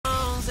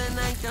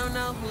Don't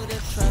know who to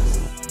trust.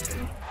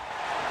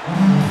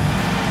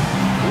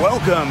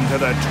 Welcome to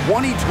the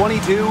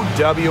 2022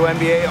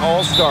 WNBA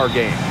All-Star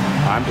Game.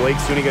 I'm Blake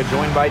Suniga,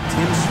 joined by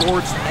Tim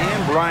Swartz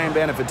and Brian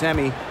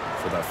Banafitemi.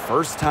 For the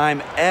first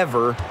time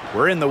ever,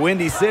 we're in the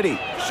Windy City,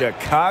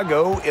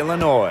 Chicago,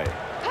 Illinois.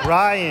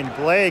 Brian,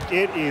 Blake,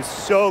 it is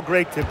so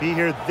great to be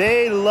here.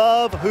 They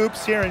love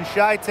hoops here in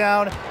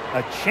Chi-Town,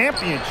 a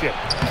championship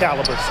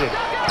caliber city.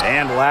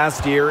 And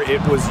last year,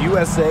 it was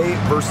USA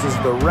versus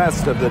the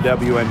rest of the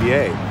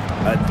WNBA.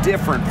 A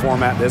different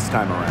format this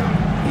time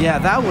around. Yeah,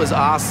 that was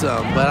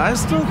awesome, but I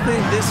still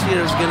think this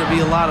year is going to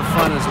be a lot of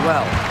fun as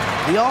well.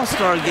 The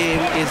All-Star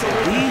Game is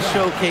the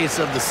showcase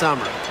of the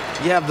summer.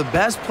 You have the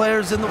best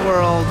players in the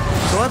world,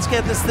 so let's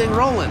get this thing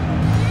rolling.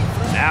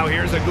 Now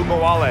here's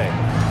Agumbawale.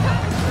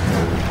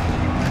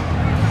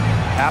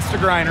 Pass to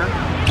Griner.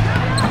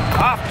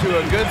 Off to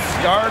a good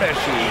start as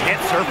she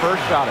hits her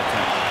first shot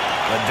attempt.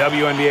 The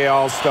WNBA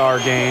All-Star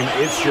Game,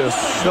 it's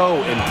just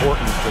so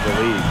important for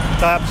the league.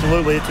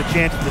 Absolutely. It's a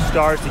chance for the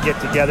stars to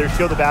get together,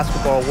 show the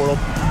basketball world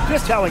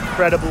just how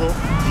incredible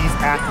these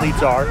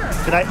athletes are.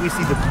 Tonight we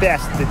see the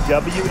best the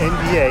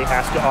WNBA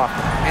has to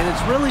offer. And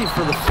it's really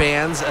for the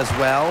fans as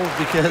well,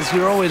 because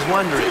you're always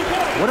wondering,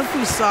 what if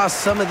we saw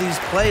some of these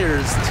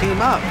players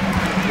team up?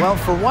 Well,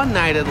 for one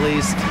night at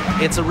least,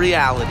 it's a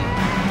reality.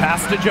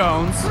 Pass to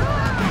Jones.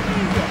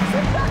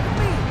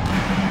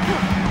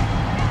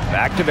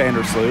 Back to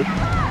Vandersloot.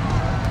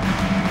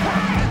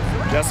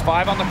 Just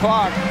 5 on the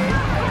clock.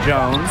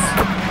 Jones.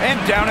 And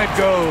down it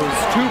goes.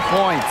 2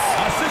 points.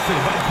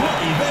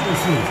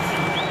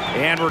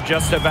 And we're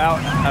just about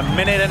a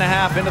minute and a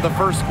half into the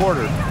first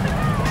quarter.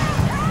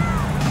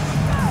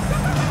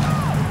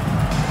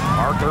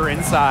 Parker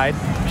inside.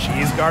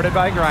 She's guarded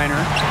by Griner.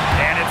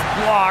 And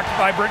it's blocked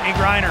by Brittany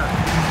Griner.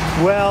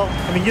 Well,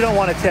 I mean, you don't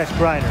want to test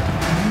Griner.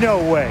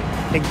 No way.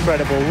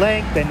 Incredible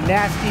length and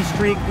nasty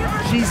streak.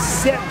 She's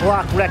set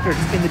block records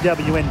in the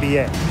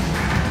WNBA.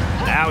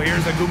 Now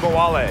here's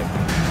Agumbawale.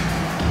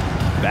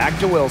 Back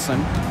to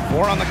Wilson.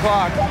 4 on the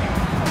clock.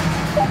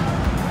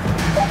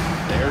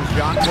 There's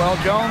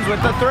Jonquel Jones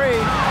with the 3.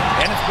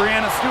 And it's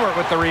Brianna Stewart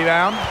with the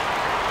rebound.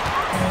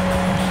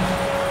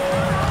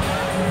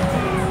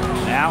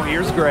 Now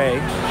here's Gray.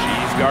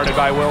 She's guarded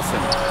by Wilson.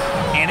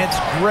 And it's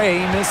Gray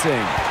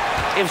missing.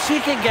 If she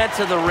can get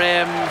to the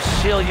rim,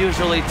 she'll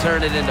usually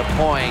turn it into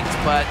points,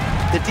 but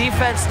the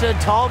defense stood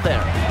tall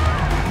there.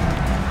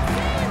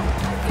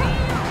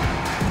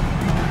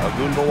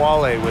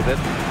 Agumbawale with it.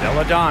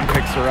 Deladon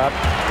picks her up,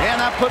 and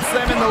that puts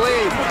them in the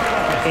lead.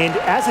 And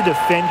as a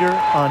defender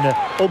on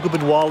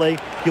Agumbawale,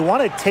 you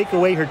want to take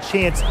away her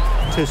chance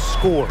to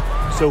score.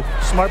 So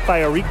smart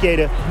by Arike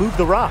to move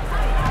the rock.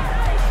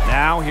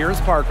 Now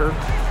here's Parker.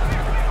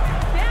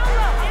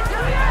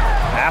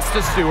 Pass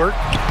to Stewart.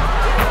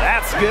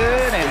 That's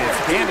good, and it's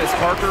Candace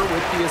Parker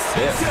with the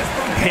assist.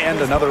 And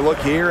another look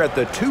here at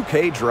the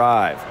 2K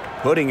drive,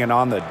 putting it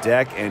on the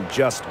deck and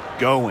just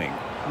going.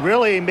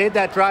 Really made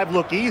that drive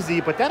look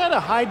easy, but that had a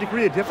high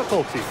degree of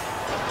difficulty.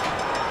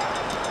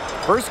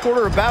 First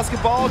quarter of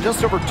basketball,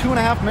 just over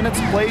 2.5 minutes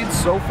played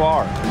so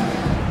far.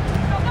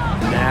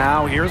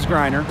 Now here's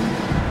Griner.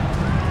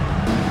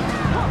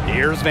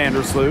 Here's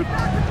Vandersloot.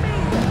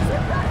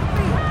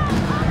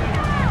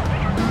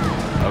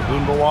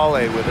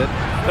 Agumbawale with it.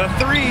 The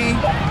 3,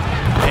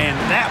 and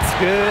that's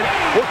good.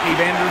 Courtney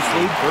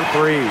Vandersloot for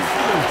 3.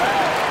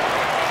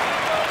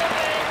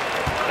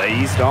 The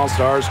East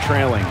All-Stars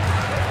trailing.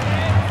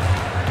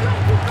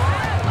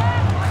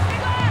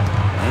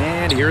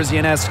 And here's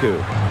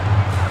Ionescu.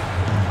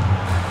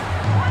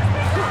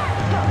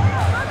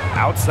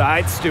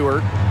 Outside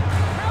Stewart.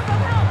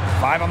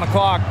 5 on the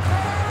clock.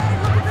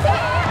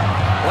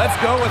 Let's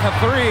go with a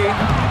 3.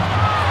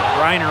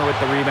 Griner with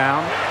the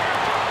rebound.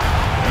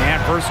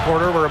 And first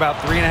quarter, we're about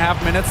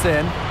 3.5 minutes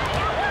in.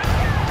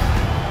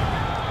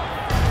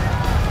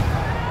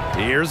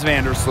 Here's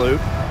Vandersloot.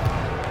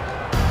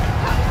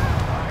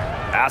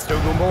 Pass to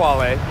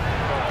Agumbawale.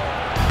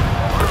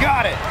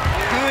 Got it.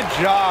 Good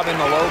job in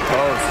the low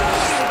post.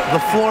 The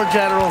floor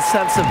general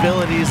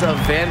sensibilities of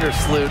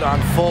Vandersloot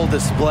on full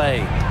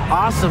display.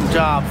 Awesome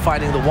job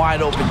finding the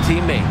wide open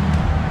teammate.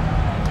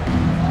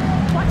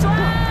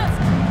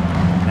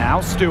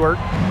 Now Stewart.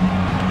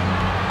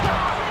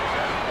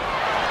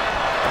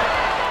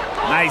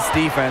 Nice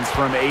defense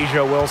from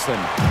Asia Wilson.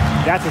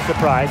 That's a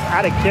surprise.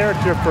 Out of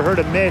character for her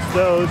to miss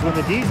those when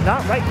the D's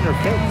not right in her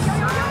face.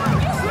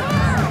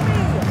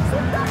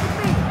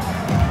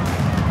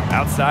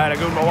 Outside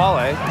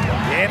Agumbawale.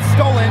 It's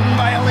stolen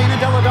by Elena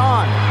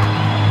Deladon.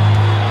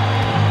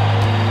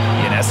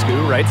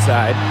 Ionescu right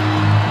side.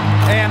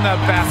 And the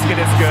basket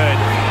is good.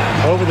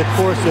 Over the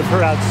course of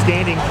her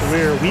outstanding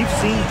career, we've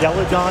seen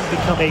Deladon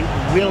become a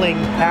willing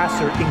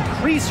passer,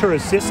 increase her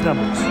assist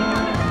numbers.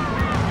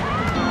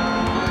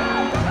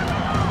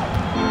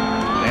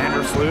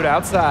 Vandersloot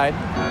outside.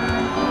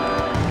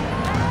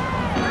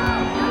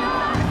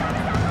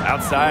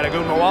 Outside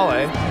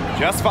Agumbawale.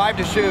 Just 5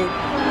 to shoot.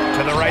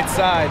 To the right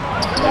side.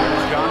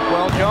 There's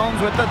Jonquel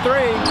Jones with the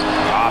 3.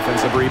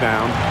 Offensive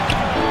rebound.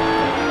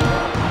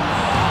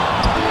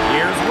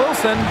 Here's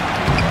Wilson.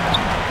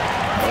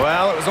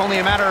 Well, it was only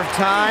a matter of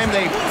time.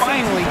 They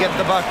finally get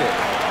the bucket.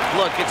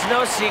 Look, it's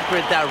no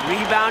secret that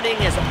rebounding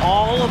is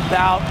all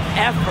about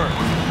effort.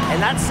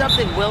 And that's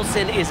something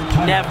Wilson is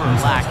never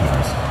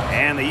lacking.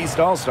 And the East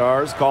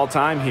All-Stars call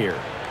time here.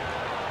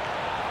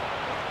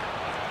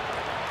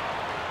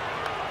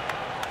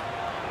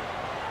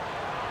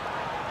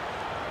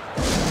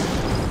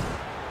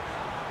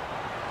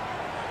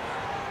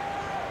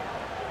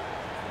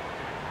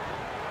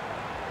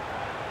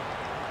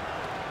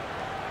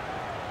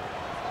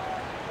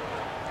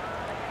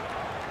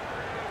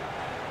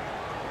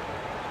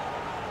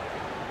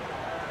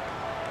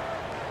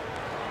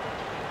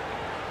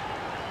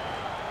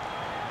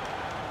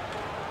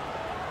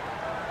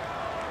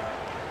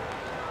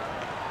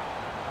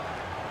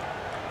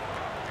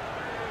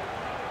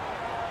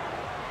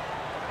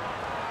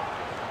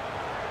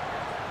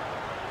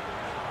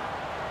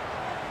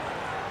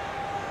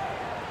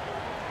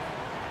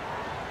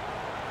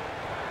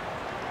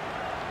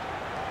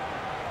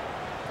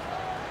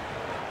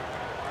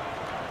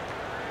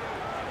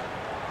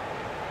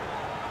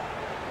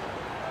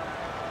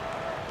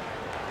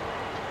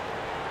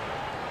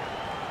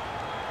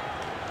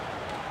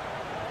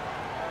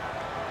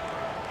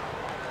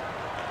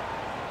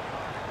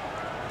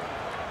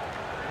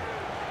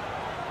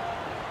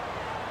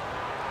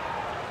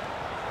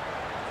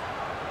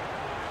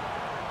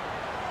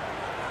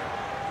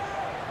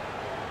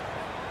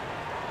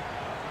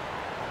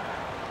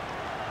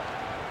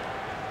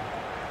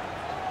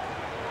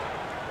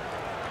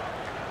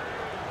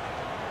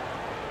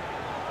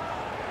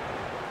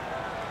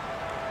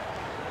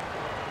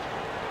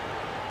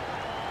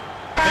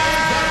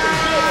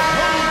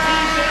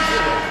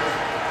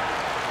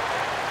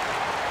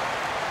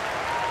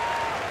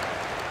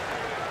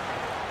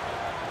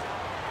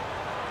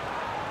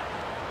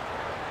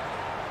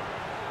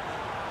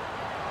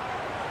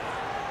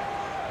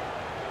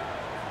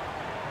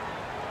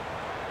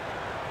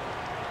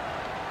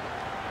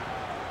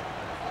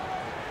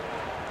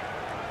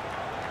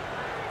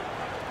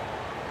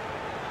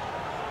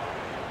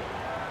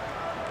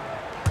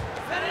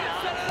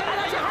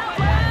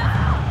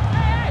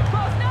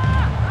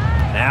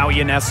 Now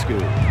Ionescu.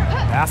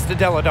 Pass to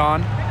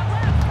Deladon.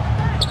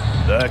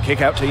 The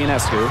kick out to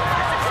Ionescu.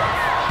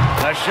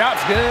 The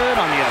shot's good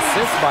on the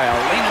assist by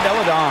Elena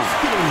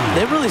Deladon.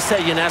 They really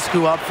set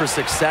Ionescu up for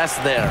success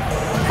there.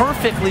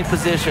 Perfectly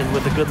positioned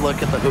with a good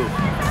look at the hoop.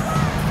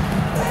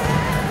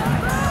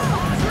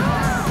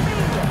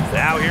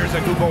 Now here's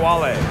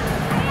Agubawale.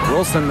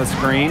 Wilson the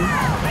screen.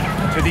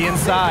 To the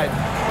inside.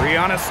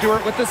 Breonna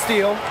Stewart with the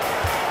steal.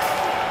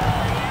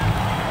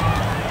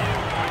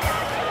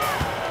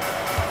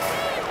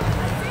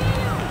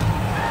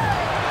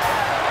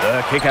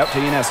 The kick out to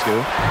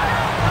Ionescu.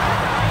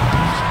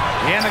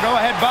 And the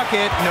go-ahead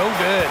bucket, no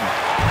good.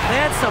 They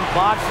had some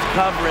botched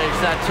coverage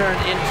that turned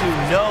into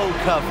no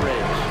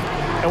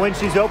coverage. And when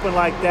she's open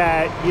like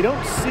that, you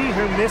don't see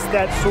her miss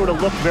that sort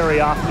of look very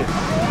often.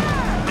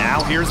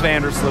 Now here's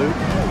Vandersloot.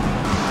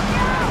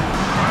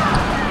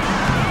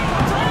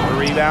 A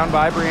rebound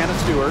by Breonna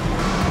Stewart.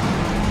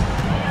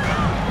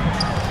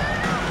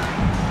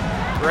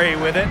 Gray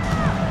with it.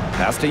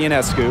 Pass to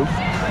Ionescu.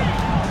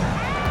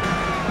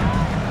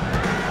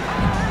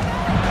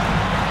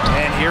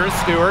 And here's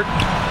Stewart.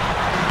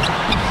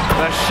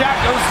 The shot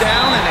goes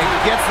down, and it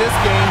gets this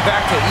game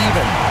back to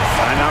even.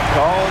 Timeout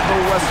called the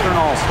Western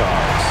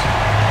All-Stars.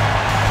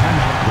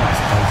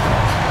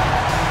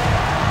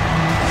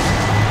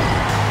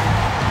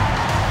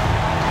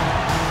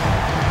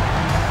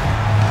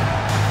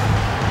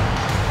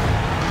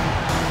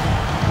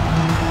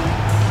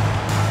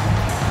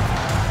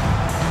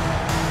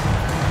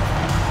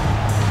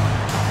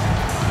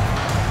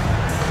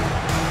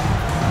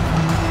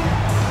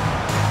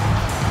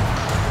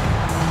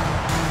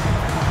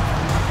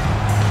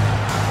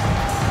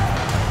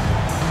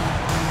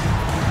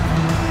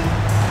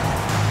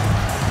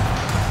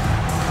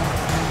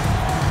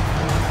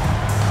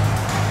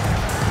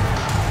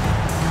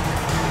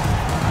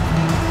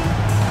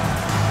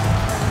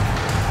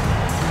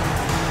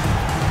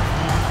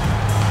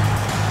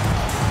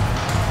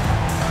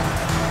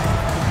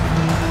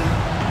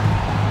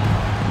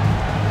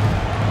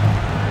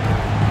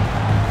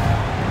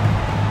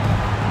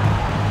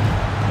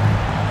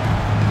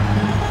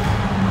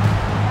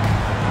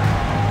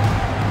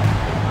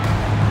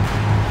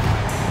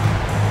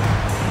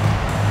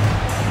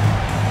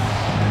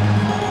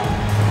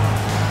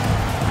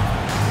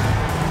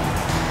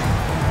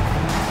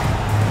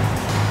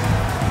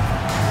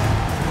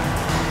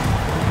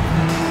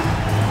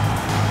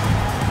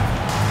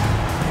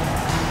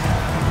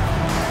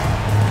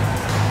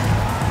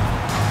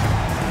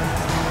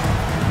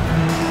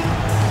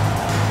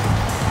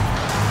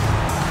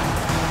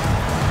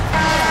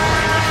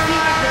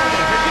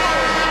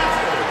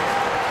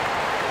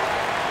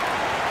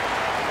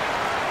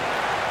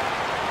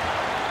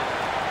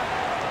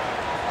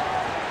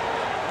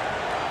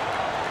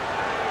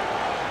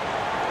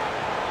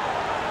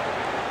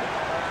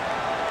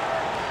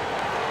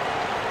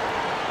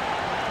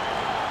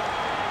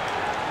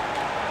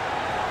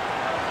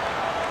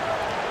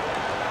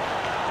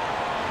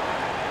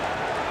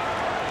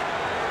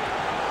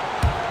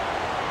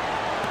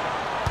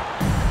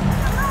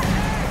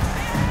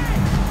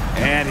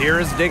 Here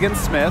is Diggins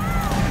Smith.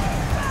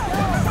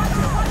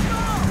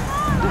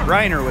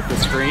 Reiner with the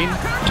screen.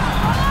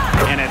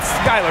 And it's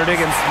Skylar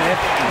Diggins Smith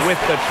with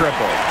the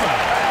triple.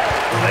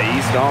 The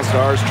East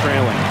All-Stars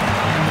trailing.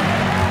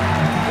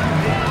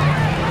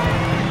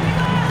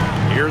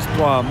 Here's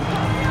Plum.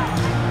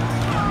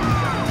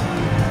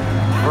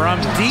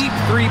 From deep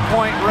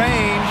three-point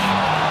range.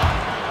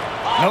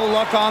 No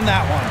luck on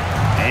that one.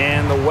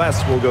 And the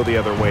West will go the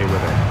other way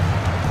with it.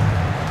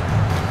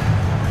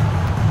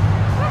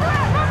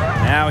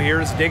 Now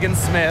here's Diggins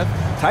Smith.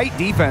 Tight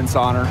defense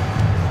on her.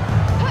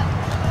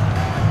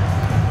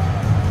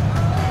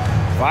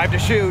 5 to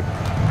shoot.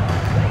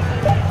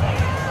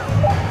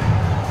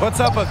 Puts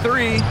up a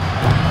 3. A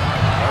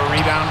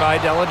rebound by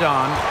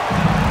Deladon.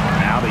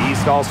 Now the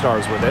East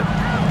All-Stars with it.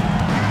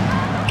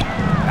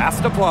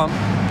 Pass to Plum.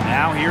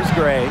 Now here's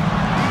Gray.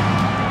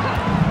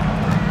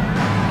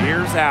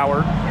 Here's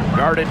Howard.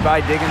 Guarded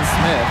by Diggins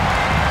Smith.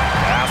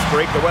 Pass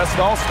break the West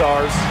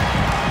All-Stars.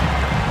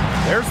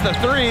 There's the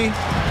 3.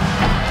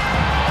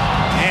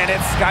 And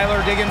it's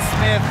Skylar Diggins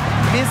Smith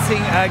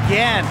missing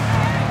again.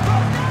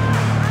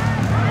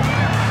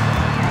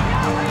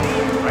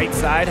 Right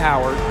side,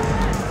 Howard.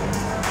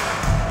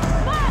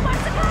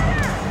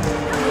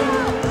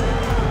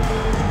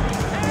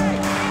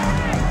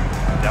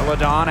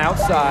 Deladon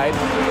outside.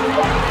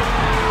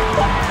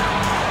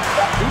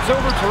 Shoots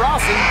over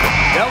Taurasi.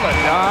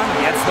 Deladon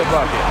gets the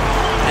bucket.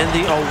 And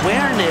the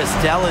awareness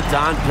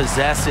Deladon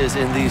possesses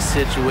in these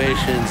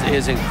situations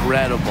is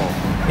incredible.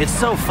 It's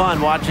so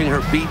fun watching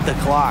her beat the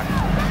clock.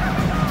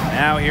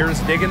 Now here's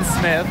Diggins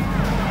Smith.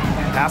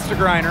 Pass to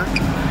Griner.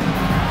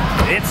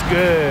 It's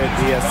good.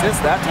 The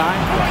assist that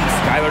time from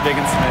Skylar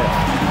Diggins Smith.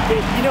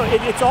 You know,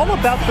 it's all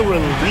about the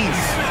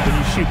release when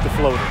you shoot the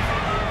floater.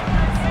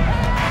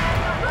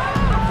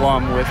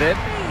 Plum with it.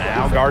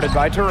 Now guarded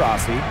by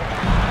Taurasi.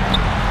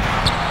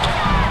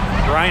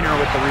 Griner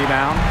with the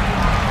rebound.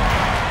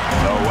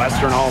 The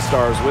Western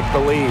All-Stars with the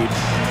lead.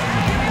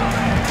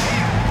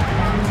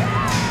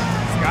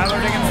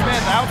 Skylar Diggins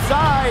Smith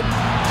outside.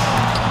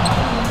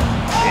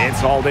 It's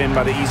hauled in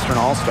by the Eastern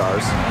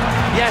All-Stars.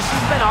 Yeah,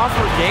 she's been off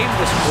her game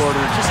this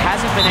quarter. Just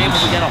hasn't been able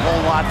to get a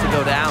whole lot to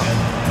go down.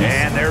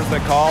 And there's the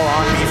call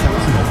on Misa.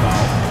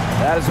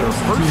 That is her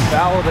first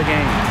foul of the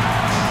game.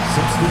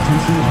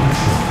 Substitution on the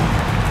court.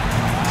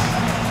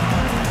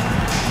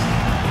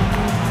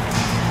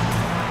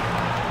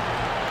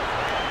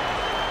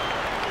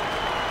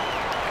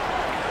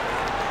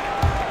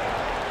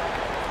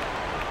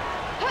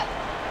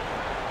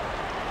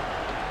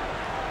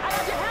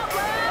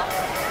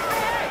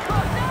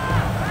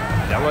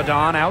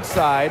 Deladon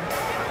outside.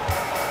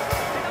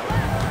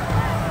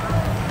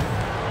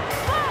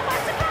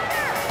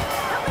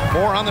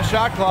 Four on the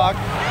shot clock.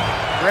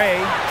 Gray.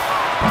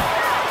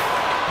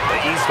 The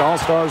East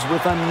All-Stars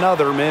with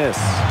another miss.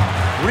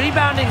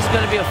 Rebounding is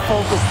going to be a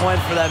focal point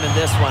for them in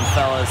this one,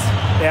 fellas.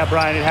 Yeah,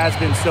 Brian, it has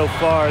been so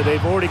far.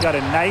 They've already got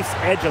a nice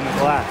edge on the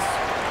glass.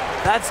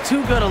 That's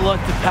too good a look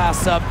to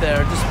pass up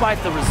there,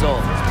 despite the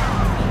result.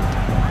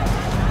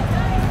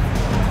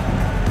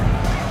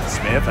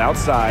 Smith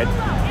outside.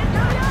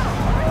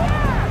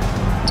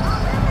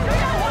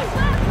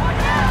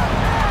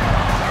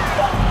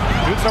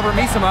 Shoots over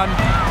Misaman.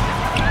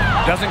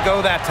 Doesn't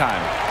go that time.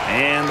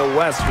 And the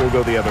West will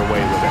go the other way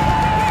with it.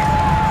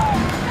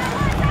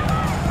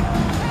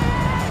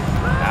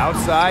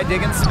 Outside,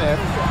 Diggins Smith.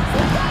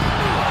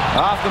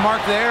 Off the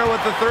mark there with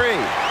the 3.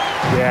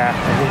 Yeah,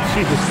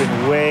 she's just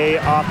been way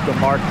off the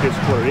mark this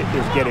quarter. It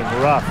is getting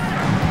rough.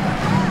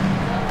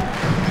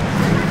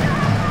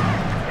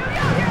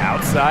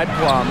 Outside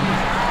Plum.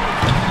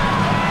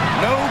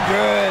 No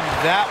good.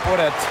 That would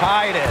have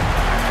tied it.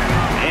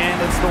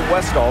 And it's the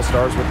West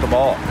All-Stars with the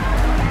ball.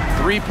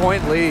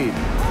 3-point lead.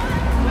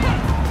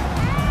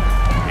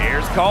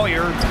 Here's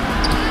Collier.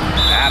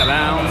 Out of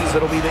bounds.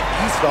 It'll be the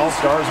East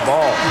All-Stars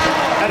ball.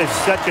 That is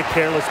such a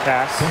careless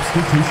pass.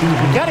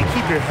 You got to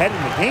keep your head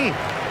in the game.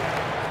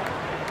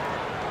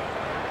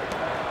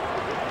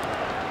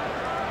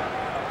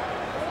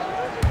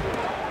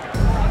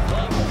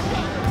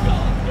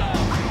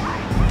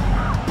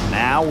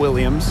 Now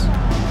Williams.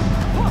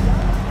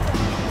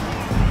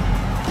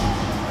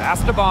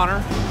 Pass to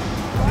Bonner.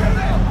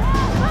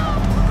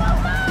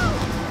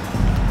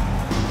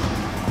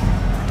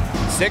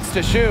 Six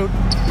to shoot.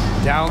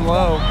 Down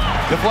low.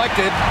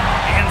 Deflected.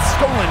 And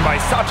stolen by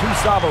Satu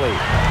Sabali.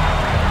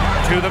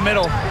 To the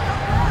middle.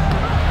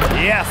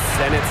 Yes,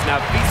 and it's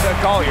Nafisa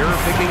Collier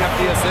picking up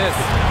the assist.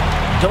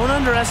 Don't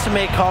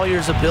underestimate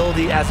Collier's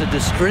ability as a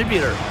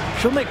distributor.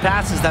 She'll make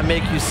passes that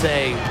make you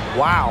say,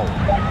 wow.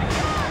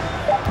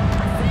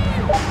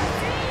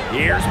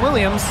 Here's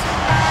Williams.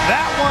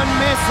 That one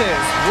misses.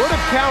 Would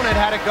have counted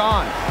had it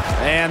gone.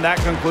 And that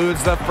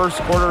concludes the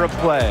first quarter of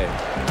play.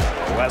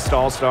 West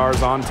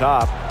All-Stars on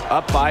top,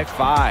 up by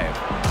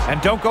 5.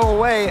 And don't go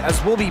away,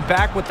 as we'll be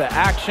back with the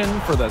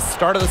action for the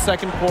start of the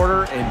second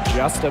quarter in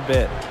just a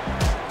bit.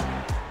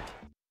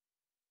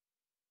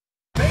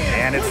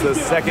 And it's the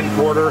second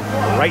quarter,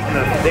 right in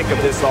the thick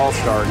of this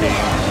All-Star game.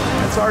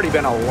 It's already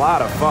been a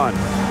lot of fun.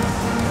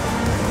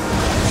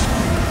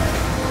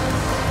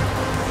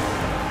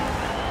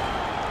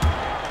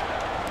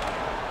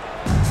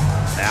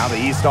 Now the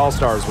East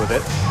All-Stars with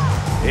it.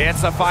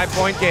 It's a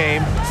 5-point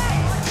game.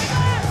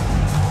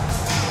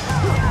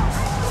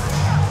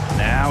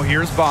 Now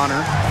here's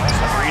Bonner.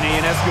 Sabrina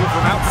Ionescu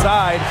from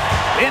outside.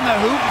 In the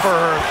hoop for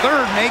her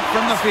third make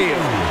from the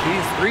field.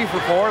 She's 3 for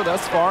 4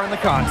 thus far in the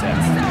contest.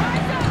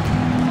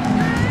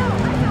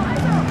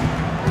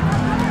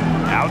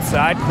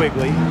 Outside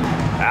Quigley.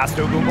 Pass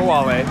to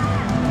Ogunbowale.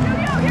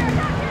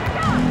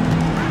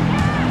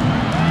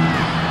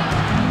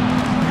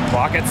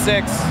 Clock at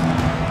 6.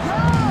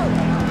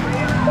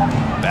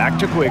 Back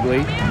to Quigley.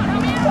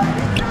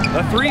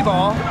 The 3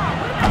 ball.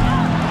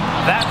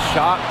 That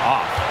shot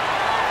off.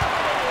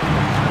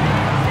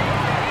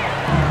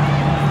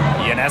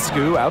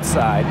 Ionescu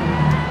outside.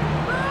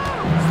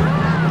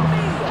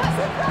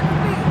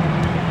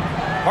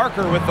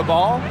 Parker with the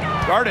ball.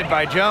 Guarded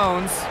by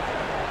Jones.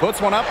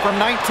 Puts one up from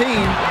 19.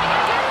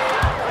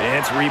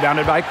 It's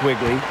rebounded by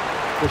Quigley.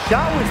 The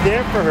shot was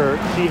there for her.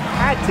 She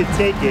had to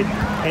take it.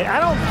 And I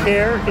don't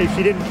care if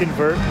she didn't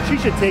convert. She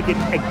should take it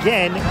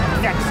again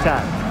next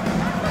time.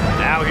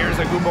 Now here's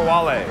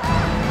Ogunbowale.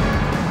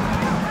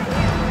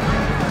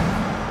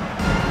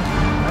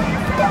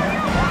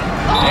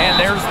 And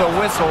there's the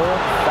whistle.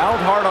 Fouled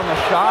hard on the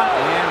shot,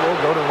 and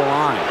we'll go to the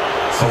line.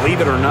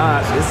 Believe it or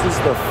not, this is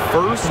the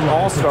first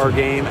All-Star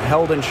game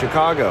held in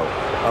Chicago.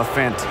 A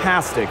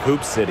fantastic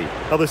hoop city.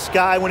 Well, the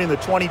Sky winning the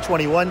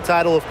 2021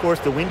 title. Of course,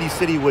 the Windy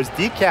City was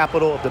the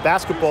capital of the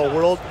basketball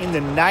world in the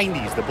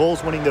 90s. The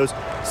Bulls winning those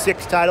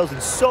 6 titles,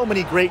 and so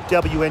many great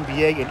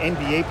WNBA and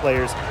NBA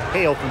players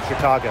hail from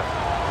Chicago.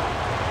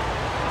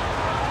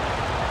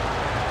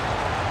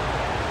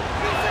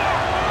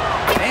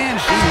 And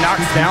she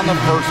knocks down the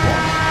first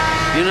one.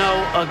 You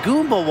know,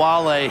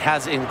 Ogunbowale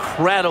has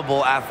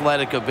incredible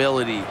athletic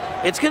ability.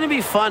 It's going to be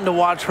fun to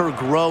watch her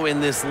grow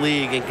in this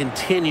league and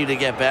continue to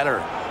get better.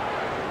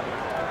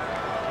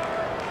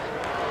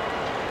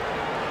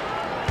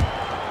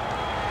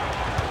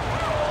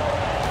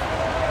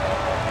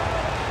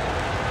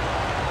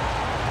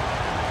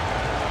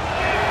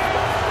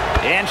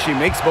 And she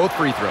makes both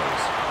free throws.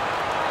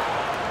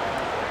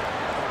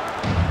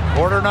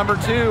 Quarter number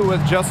 2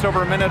 with just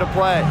over a minute of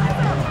play.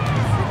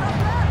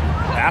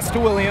 Pass to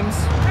Williams.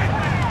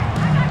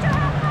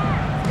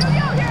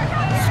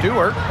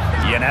 Stewart.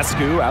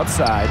 Ionescu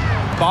outside.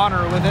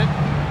 Bonner with it.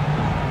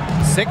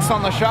 6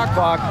 on the shot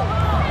clock.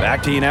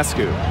 Back to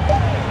Ionescu.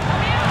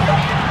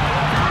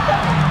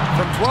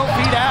 From 12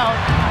 feet out,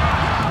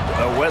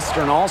 the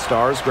Western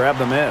All-Stars grab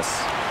the miss.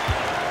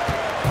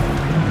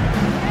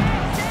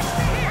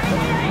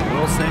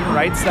 Wilson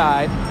right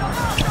side.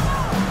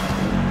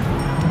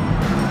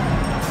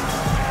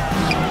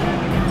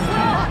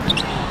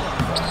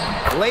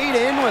 Laid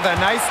in with a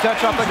nice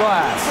touch off the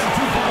glass.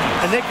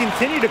 And they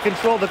continue to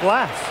control the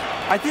glass.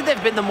 I think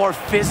they've been the more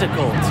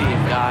physical team,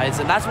 guys,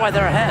 and that's why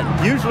they're ahead.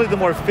 Usually the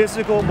more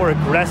physical, more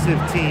aggressive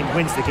team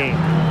wins the game.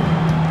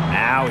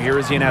 Now here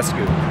is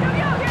Ionescu.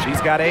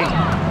 She's got 8.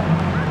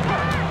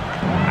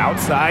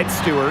 Outside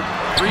Stewart.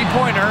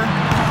 3-pointer.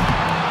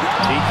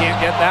 She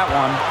can't get that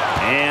one.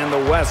 And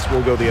the West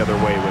will go the other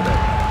way with it.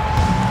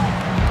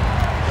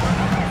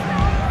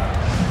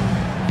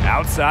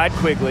 Outside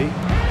Quigley.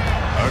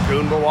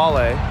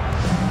 Ogunbowale.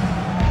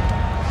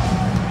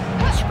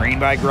 Screen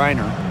by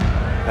Griner.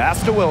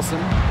 Pass to Wilson.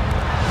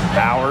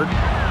 Howard.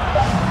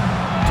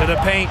 To the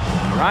paint.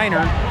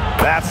 Griner.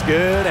 That's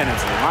good, and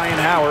it's Ryan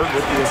Howard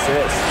with the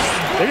assist.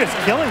 They're just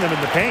killing them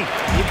in the paint.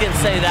 You can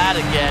say that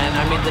again.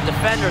 I mean, the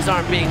defenders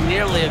aren't being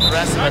nearly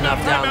aggressive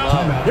enough down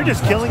low. They're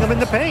just killing them in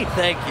the paint.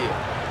 Thank you.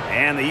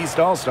 And the East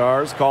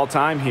All-Stars call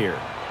time here.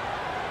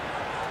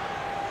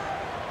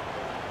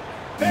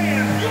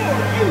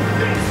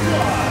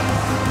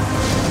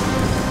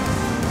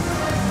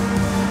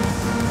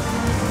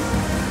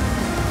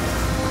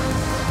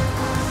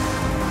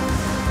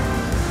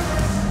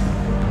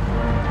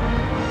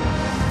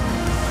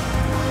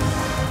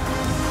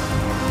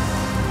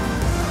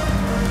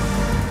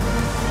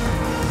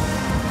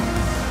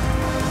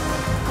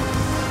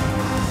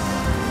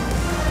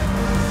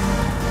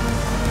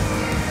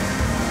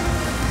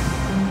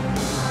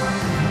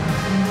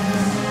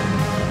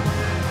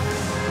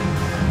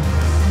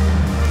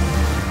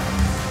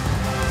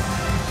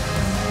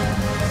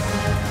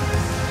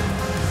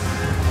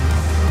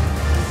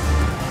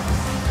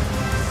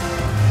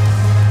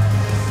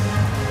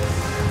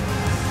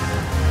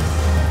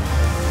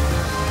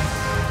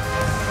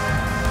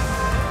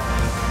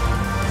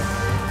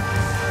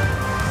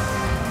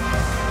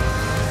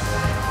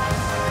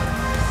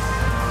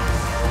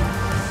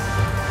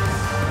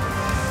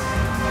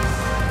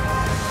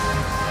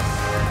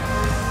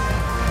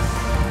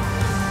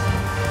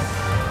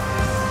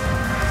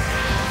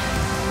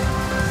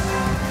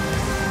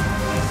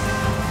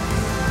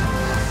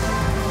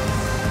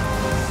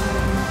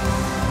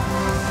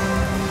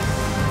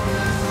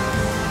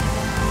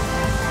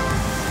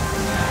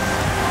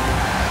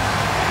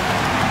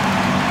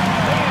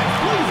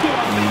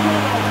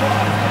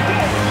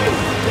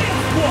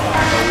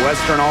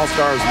 Western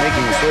All-Stars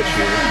making a switch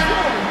here.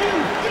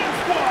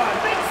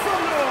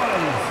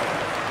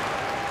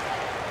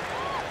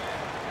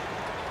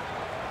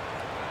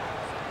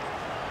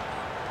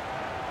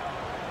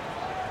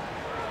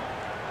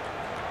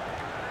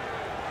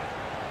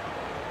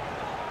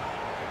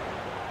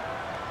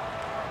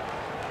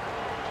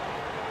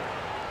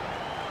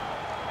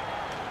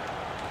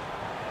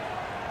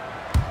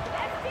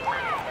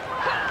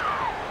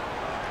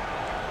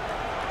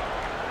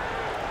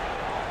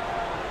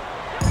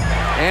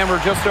 And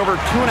we're just over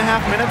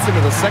 2.5 minutes into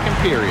the second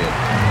period.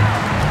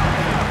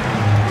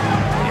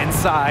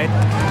 Inside.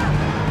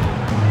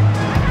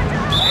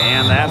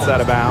 And that's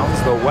out of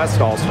bounds. The West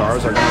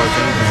All-Stars are going to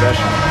retain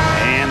possession.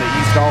 And the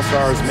East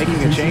All-Stars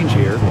making a change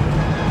here.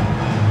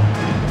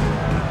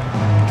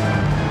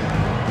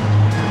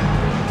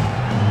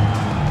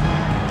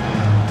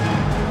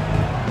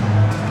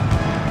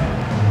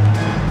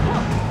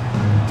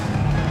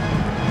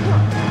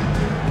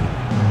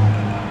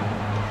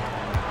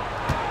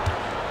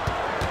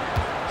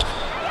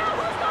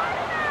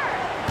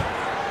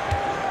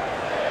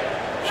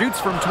 Shoots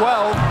from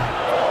 12.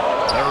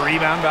 The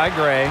rebound by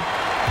Gray.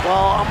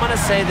 Well, I'm going to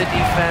say the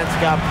defense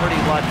got pretty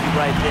lucky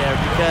right there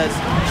because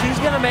she's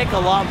going to make a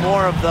lot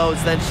more of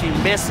those than she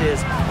misses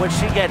when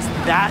she gets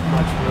that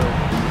much room.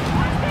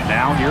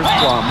 Now here's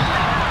Plum.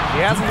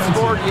 He hasn't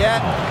scored yet.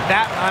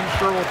 That, I'm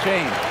sure, will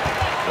change.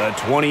 The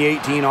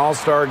 2018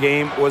 All-Star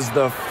Game was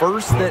the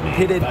first that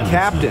pitted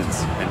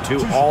captains and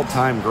two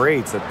all-time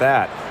greats at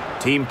that.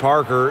 Team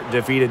Parker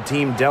defeated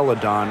Team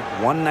Deladon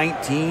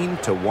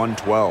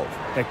 119-112.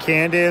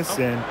 Candace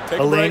and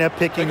Elena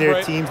picking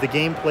their teams. The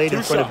game played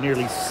in front of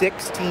nearly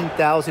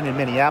 16,000 in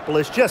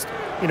Minneapolis. Just,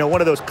 you know, one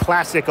of those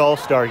classic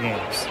all-star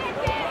games.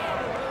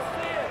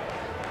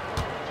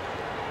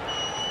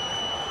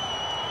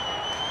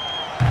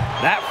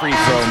 That free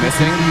throw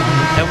missing.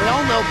 And we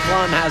all know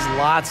Plum has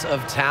lots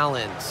of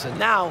talent. And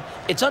now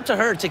it's up to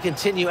her to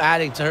continue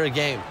adding to her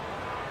game.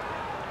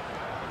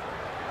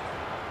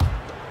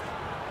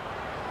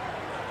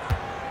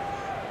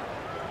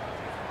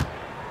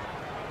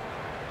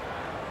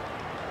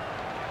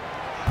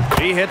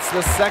 She hits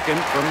the second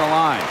from the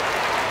line.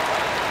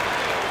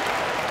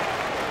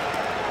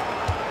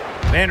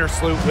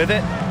 Vandersloot with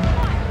it.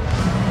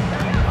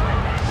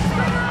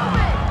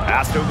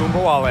 Pass to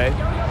Gumbawale.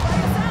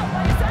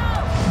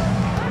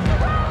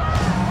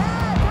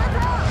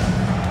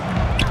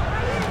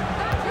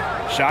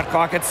 Shot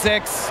clock at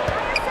 6.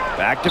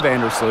 Back to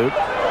Vandersloot.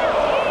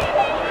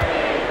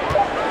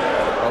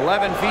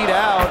 11 feet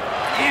out,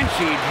 and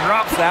she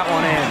drops that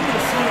one in.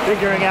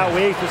 Figuring out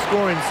ways to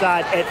score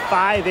inside at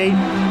 5'8".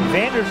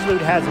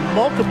 Vandersloot has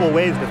multiple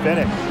ways to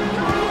finish.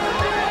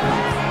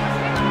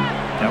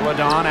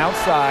 Deladon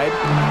outside.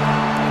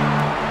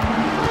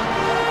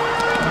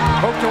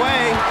 Poked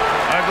away.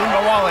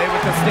 Agumbawale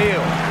with the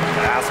steal.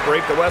 Fast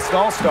break the West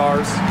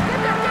All-Stars.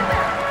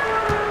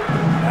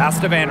 Pass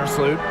to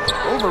Vandersloot.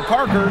 Over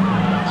Parker.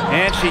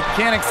 And she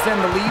can't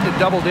extend the lead to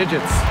double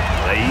digits.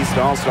 The East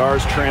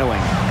All-Stars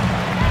trailing.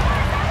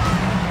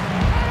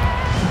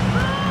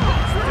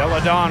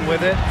 Deladon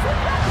with it.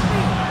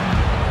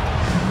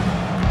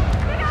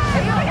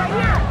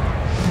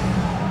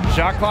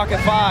 Shot clock at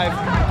 5.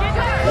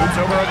 Boots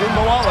over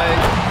Agumbawale.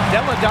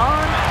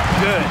 Deladon,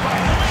 good.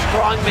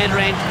 Strong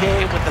mid-range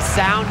game with the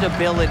sound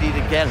ability to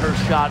get her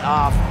shot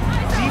off.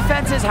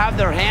 Defenses have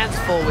their hands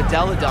full with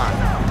Deladon.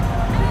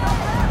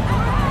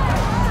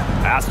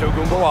 Pass to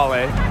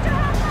Agumbawale.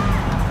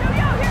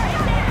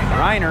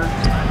 Reiner,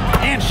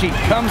 and she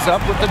comes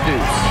up with the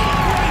deuce.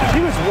 She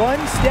was one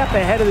step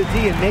ahead of the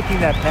D in making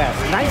that pass.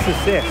 Nice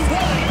assist.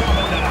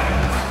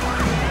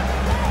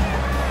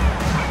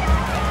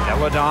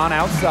 Deladon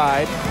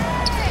outside.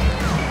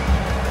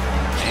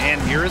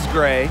 And here is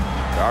Gray.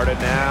 Guarded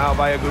now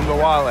by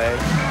Agumbawale.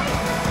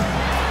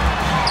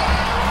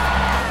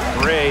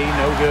 Gray,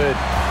 no good.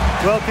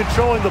 Well,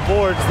 controlling the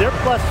boards, they're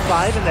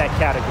 +5 in that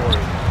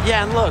category.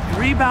 Yeah, and look,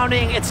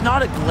 rebounding, it's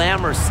not a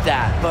glamour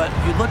stat, but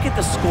you look at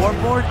the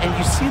scoreboard and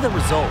you see the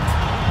result.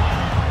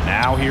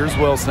 Now here's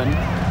Wilson.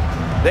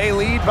 They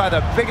lead by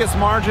the biggest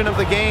margin of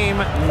the game,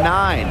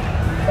 9.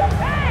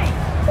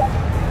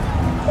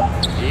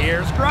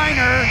 Here's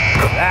Griner.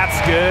 That's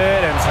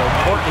good, and so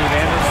Courtney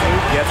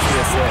Vandersloot gets the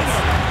assist.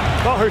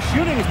 Well, her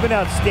shooting has been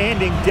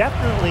outstanding.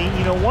 Definitely,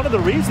 you know, one of the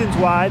reasons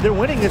why they're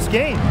winning this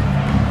game.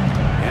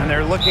 And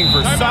they're looking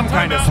for some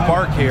kind of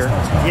spark here.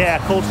 Yeah,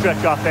 cold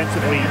stretch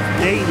offensively.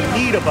 They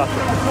need a bucket.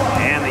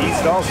 And the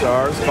East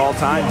All-Stars call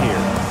time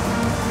here.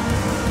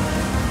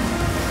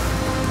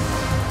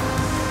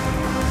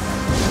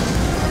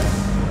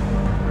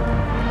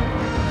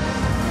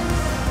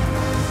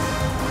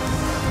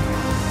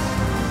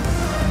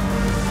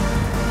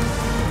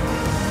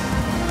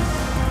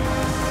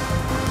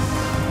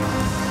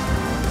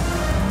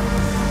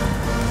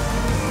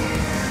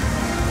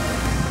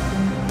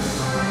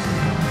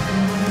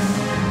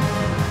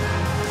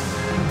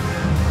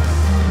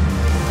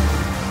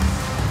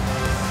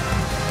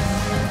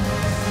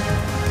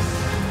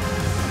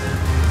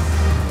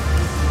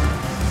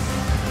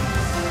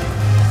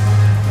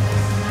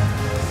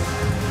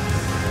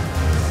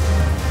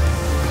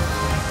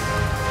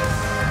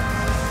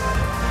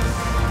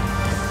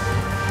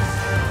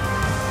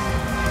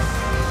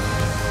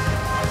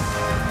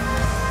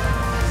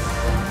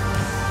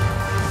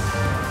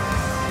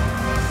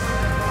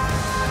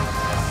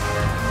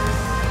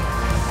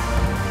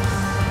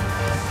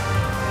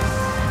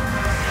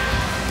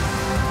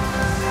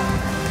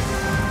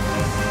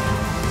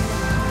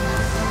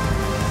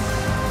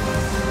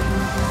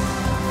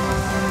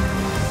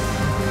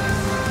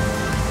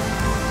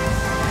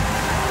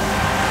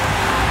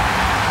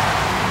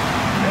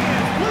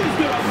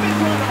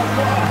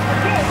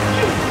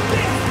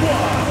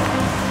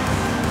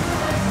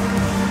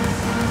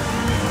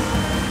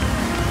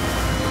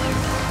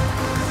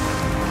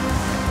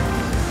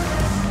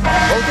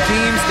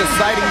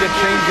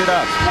 change it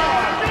up.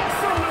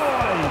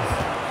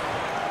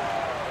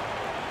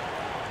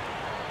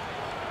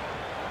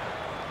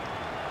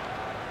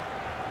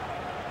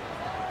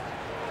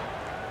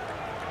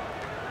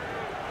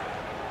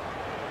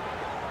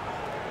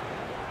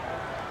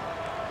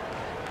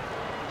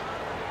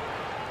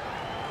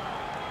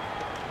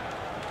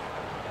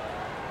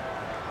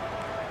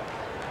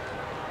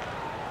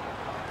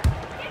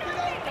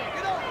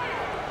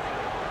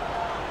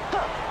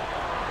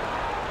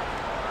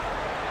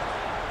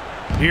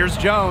 Here's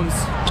Jones,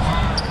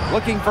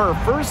 looking for her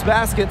first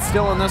basket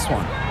still in this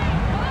one.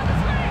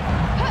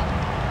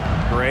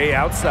 Gray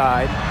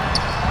outside,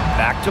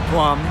 back to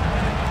Plum.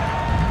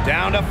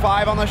 Down to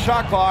 5 on the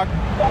shot clock,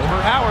 over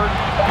Howard.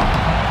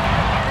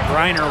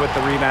 Griner with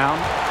the rebound.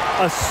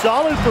 A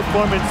solid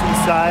performance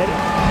inside.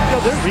 You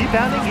know, their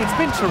rebounding, it's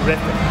been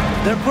terrific.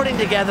 They're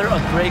putting together a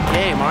great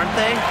game, aren't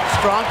they?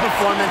 Strong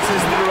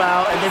performances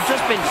throughout, and they've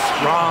just been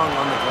strong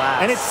on the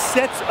glass. And it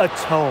sets a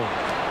tone.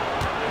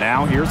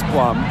 Now here's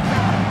Plum.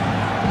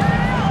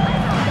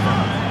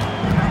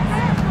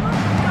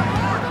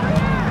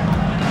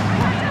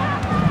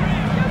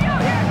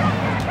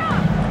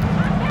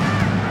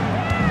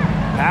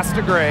 Pass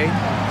to Gray.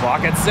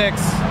 Clock at 6.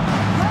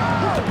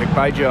 Picked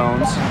by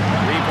Jones.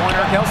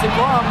 Three-pointer, Kelsey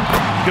Plum.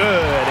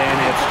 Good, and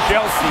it's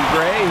Chelsea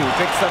Gray who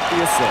picks up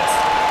the assist.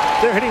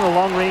 They're hitting the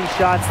long-range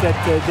shots that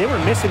they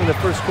were missing in the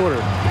first quarter.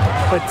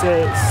 But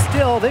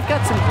still, they've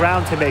got some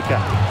ground to make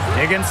up.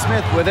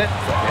 Higgins-Smith with it.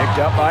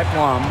 Picked up by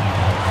Plum.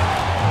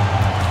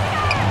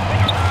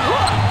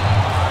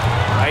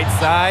 Right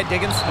side,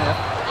 Higgins-Smith.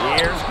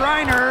 Here's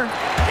Griner.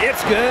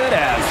 It's good,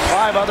 as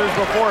 5 others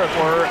before it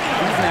were.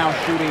 He's now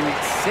shooting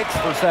 6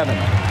 for 7.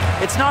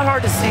 It's not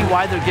hard to see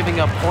why they're giving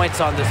up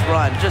points on this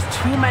run. Just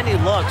too many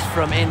looks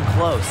from in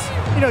close.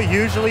 You know,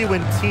 usually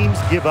when teams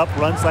give up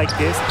runs like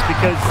this, it's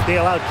because they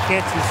allow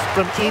chances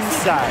from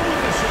inside.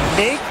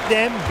 Make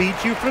them beat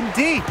you from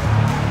deep.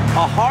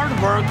 A hard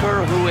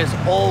worker who is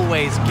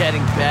always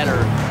getting better.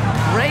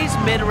 Gray's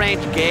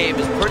mid-range game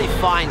is pretty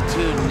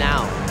fine-tuned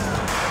now.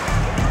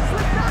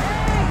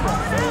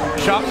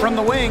 Shot from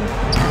the wing.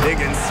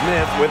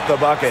 Higgins-Smith with the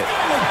bucket.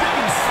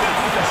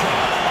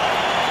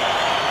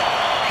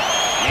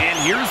 And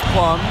here's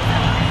Plum.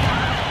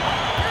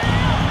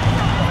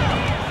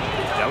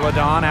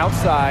 Deladon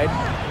outside.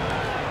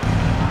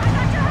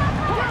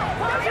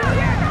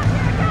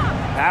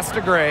 Pass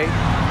to Gray.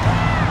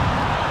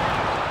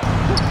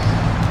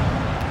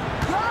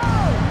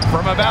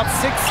 From about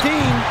 16,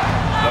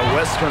 the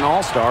Western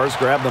All-Stars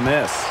grab the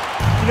miss.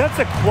 You know, that's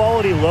a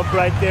quality look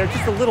right there.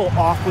 Just a little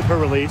off with her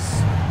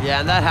release. Yeah,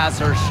 and that has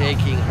her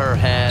shaking her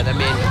head. I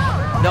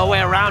mean, no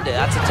way around it.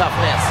 That's a tough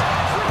miss.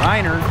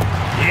 Reiner,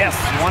 yes,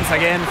 once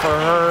again for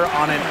her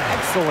on an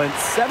excellent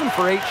 7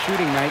 for 8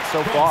 shooting night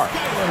so far.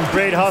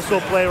 Great hustle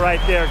play right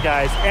there,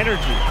 guys.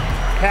 Energy,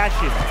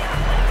 passion.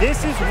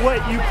 This is what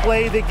you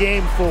play the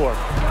game for.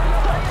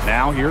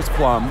 Now here's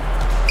Plum.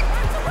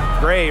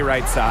 Gray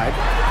right side.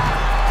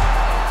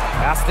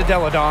 Pass to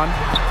Deladon.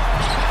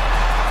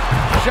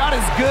 Shot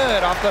is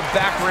good off the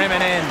back rim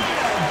and in.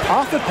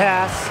 Off the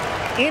pass,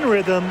 in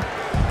rhythm,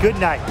 good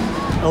night.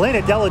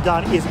 Elena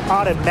Deladon is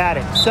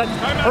automatic. Such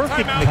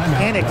perfect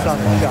mechanics on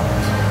the shot.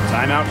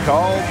 Timeout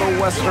called the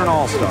Western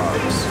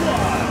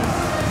All-Stars.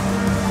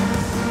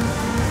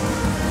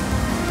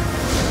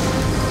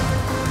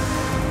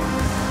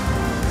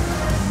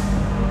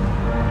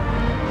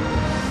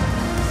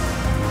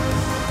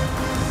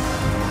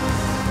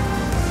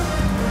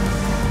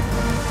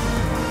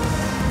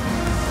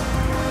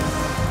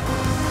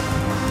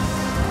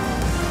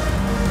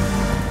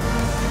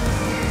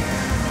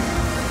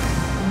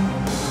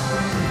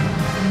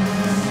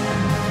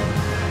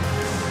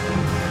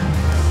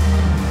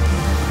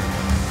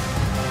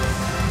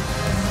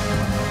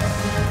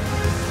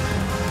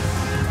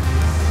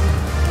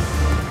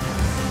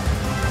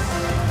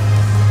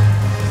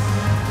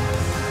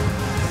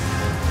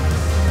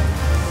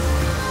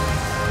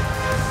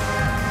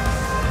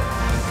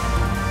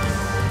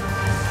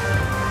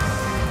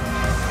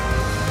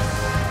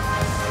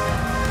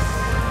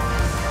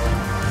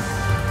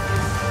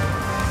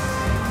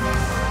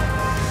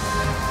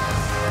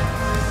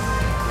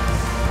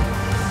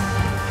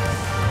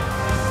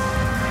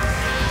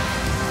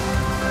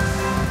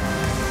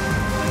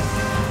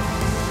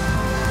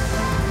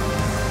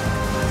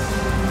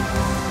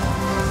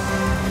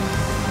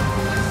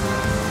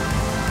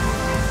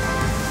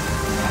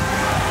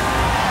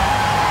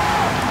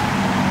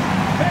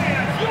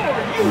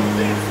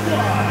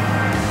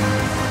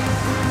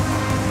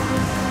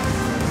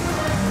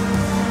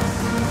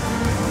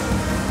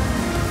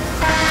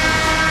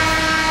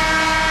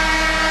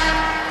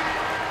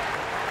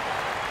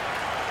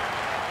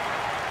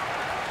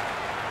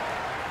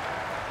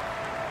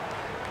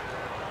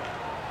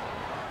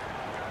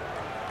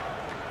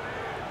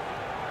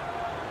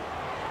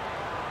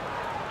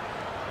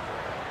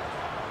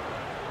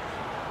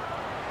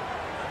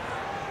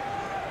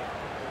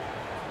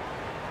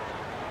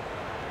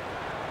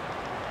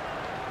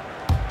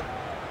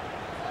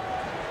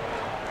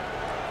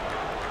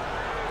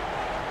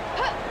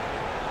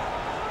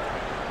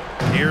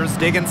 Here's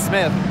Diggin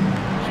Smith.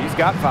 She's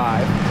got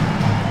 5.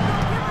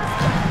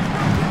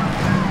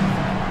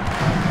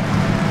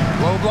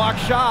 Low block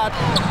shot.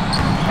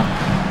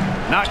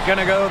 Not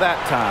gonna go that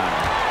time.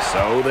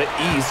 So the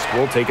East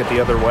will take it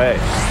the other way.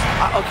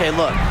 Okay,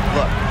 look.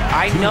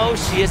 I know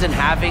she isn't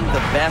having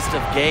the best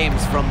of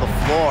games from the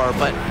floor,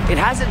 but it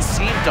hasn't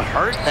seemed to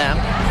hurt them.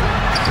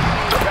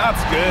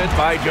 That's good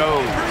by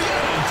Jones.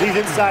 These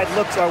inside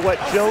looks are what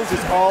Jones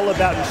is all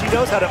about, and she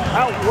knows how to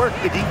outwork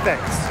the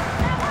defense.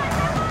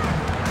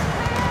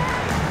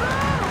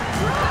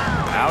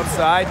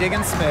 Outside,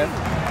 Diggin Smith.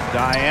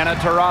 Diana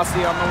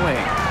Taurasi on the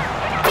wing.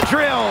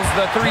 Drills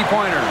the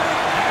three-pointer.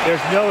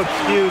 There's no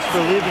excuse for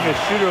leaving a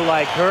shooter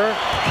like her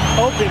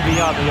open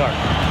beyond the arc.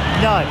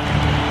 None.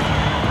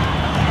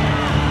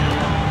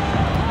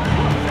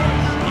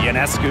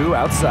 Ionescu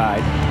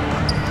outside.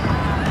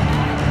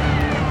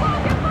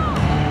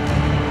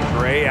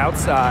 Gray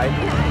outside.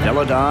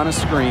 Deladon a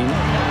screen.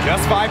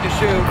 Just 5 to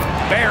shoot.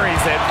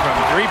 Buries it from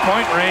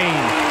three-point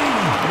range.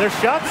 And their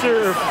shots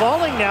are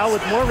falling now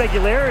with more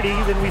regularity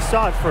than we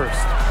saw at first.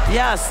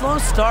 Yeah, slow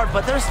start,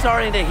 but they're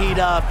starting to heat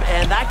up,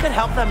 and that could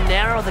help them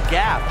narrow the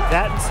gap.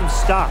 That and some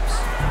stops.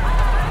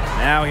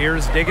 Now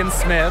here's Diggin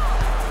Smith.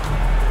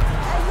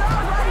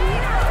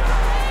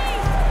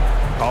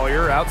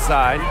 Collier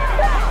outside.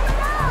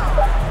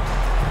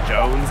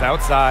 Jones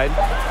outside.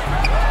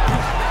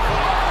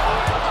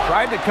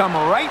 Tried to come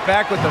right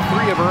back with the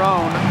 3 of her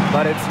own,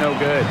 but it's no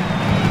good.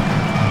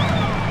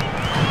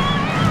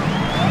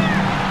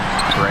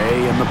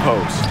 Gray in the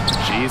post.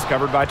 She's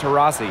covered by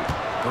Taurasi.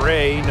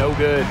 Gray, no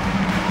good.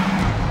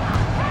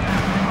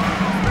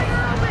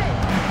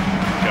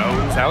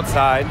 Jones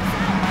outside.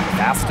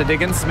 Pass to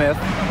Diggin Smith.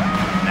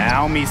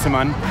 Now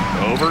Miesemann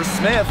over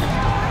Smith.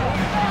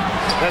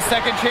 The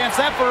second chance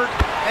effort,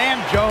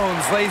 and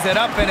Jones lays it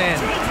up and in.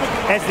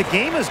 As the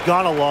game has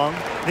gone along,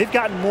 they've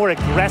gotten more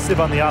aggressive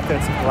on the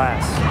offensive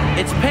glass.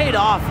 It's paid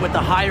off with the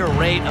higher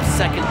rate of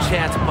second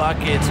chance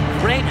buckets.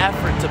 Great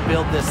effort to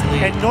build this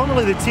lead. And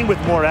normally the team with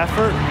more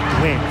effort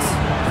wins.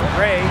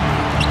 Gray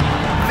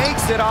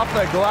makes it off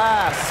the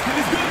glass.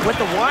 With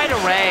the wide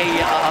array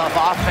of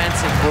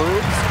offensive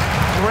moves,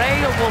 Gray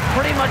will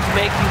pretty much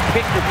make you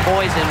pick your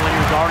poison when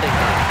you're guarding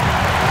her.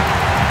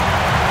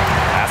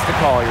 Pass to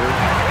Collier.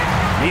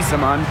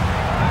 Miesemann.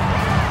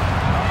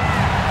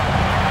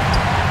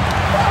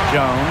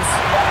 Jones.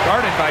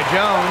 Guarded by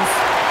Jones.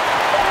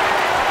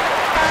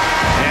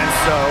 And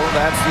so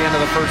that's the end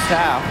of the first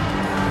half.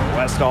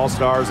 West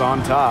All-Stars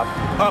on top,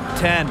 up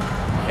 10.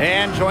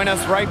 And join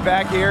us right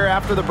back here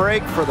after the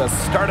break for the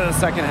start of the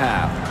second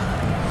half.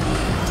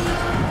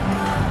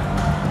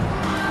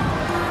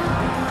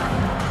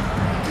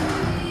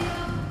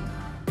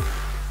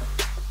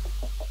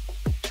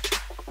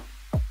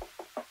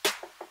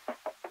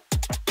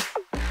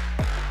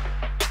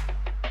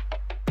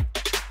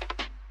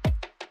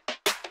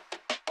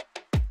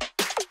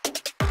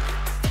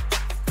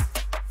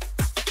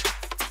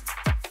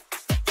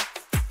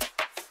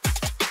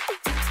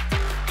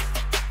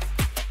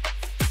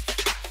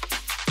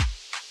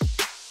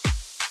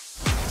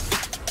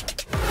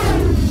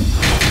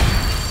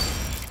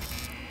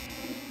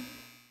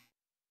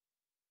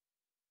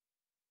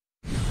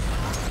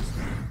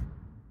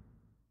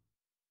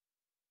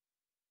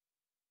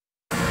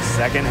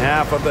 Second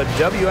half of the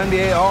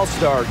WNBA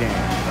All-Star Game,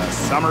 the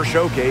summer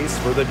showcase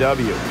for the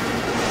W.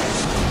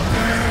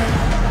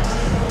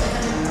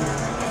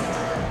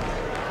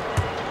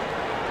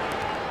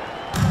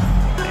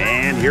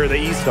 And here are the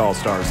East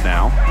All-Stars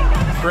now,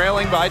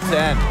 trailing by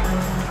 10.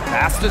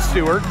 Pass to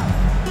Stewart.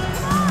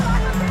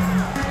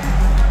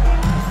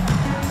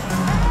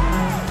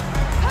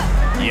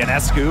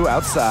 Ionescu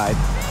outside.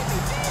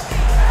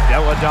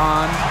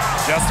 Deladon,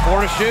 just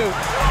 4 to shoot.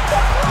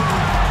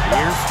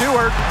 Here's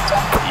Stewart.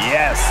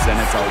 Yes, and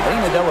it's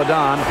Elena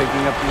Deladon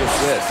picking up the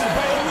assist.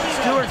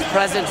 Stewart's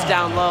presence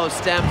down low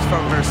stems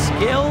from her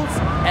skills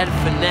and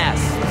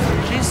finesse.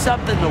 She's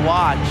something to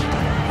watch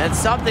and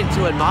something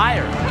to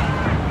admire.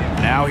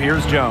 Now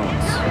here's Jones.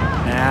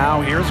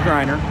 Now here's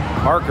Griner.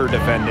 Parker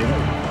defending.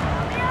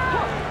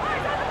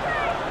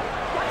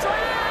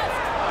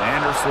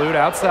 Vandersloot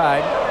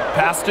outside.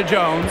 Pass to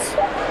Jones.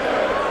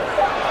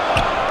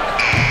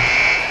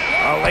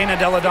 Elena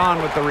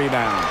Deladon with the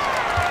rebound.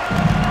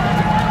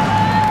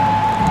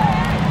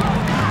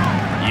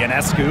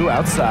 Ionescu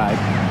outside.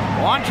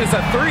 Launches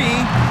a 3.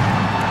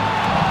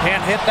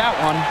 Can't hit that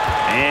one.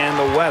 And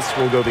the West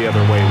will go the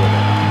other way with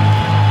it.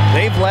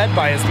 They've led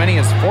by as many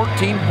as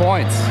 14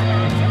 points.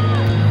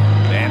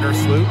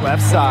 Vandersloot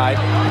left side.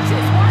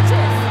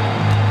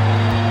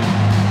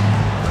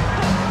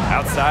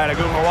 Outside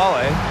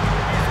Agunmawale.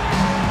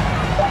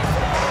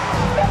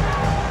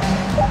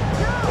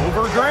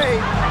 Over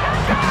Gray.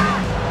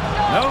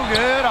 No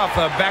good off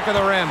the back of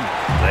the rim.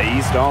 The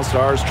East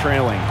All-Stars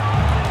trailing.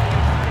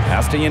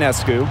 Pass to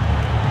Ionescu.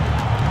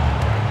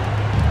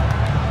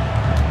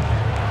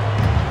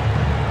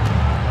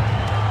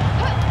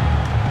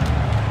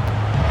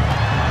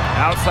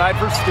 Outside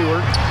for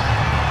Stewart.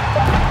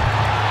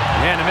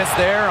 And a miss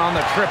there on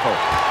the triple.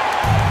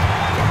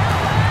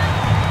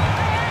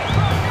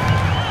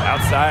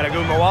 Outside,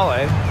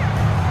 Agumbawale.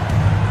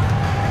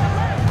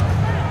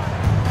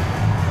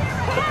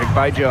 The pick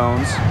by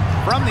Jones.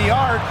 From the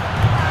arc.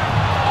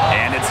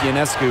 And it's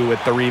Ionescu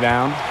with the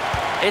rebound.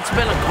 It's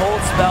been a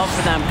cold spell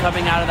for them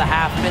coming out of the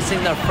half,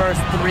 missing their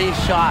first 3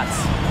 shots.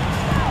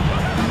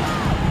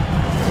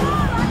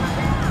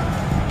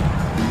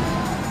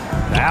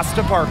 Pass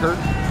to Parker.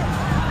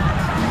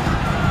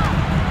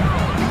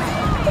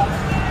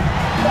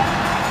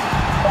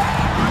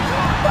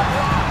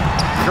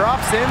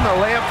 Drops in the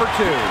layup for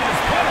 2.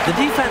 The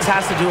defense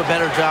has to do a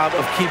better job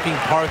of keeping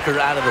Parker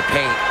out of the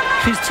paint.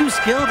 She's too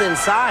skilled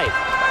inside.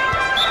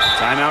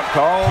 Timeout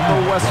called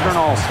the Western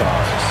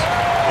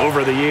All-Stars.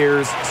 Over the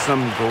years,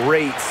 some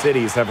great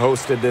cities have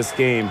hosted this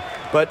game,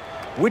 but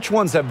which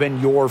ones have been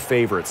your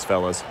favorites,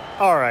 fellas?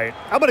 All right,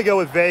 I'm going to go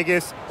with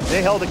Vegas.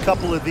 They held a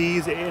couple of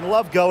these and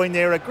love going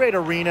there. A great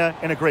arena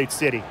and a great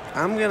city.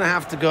 I'm going to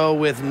have to go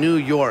with New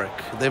York.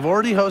 They've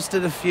already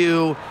hosted a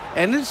few,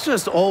 and it's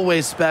just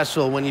always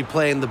special when you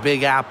play in the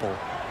Big Apple.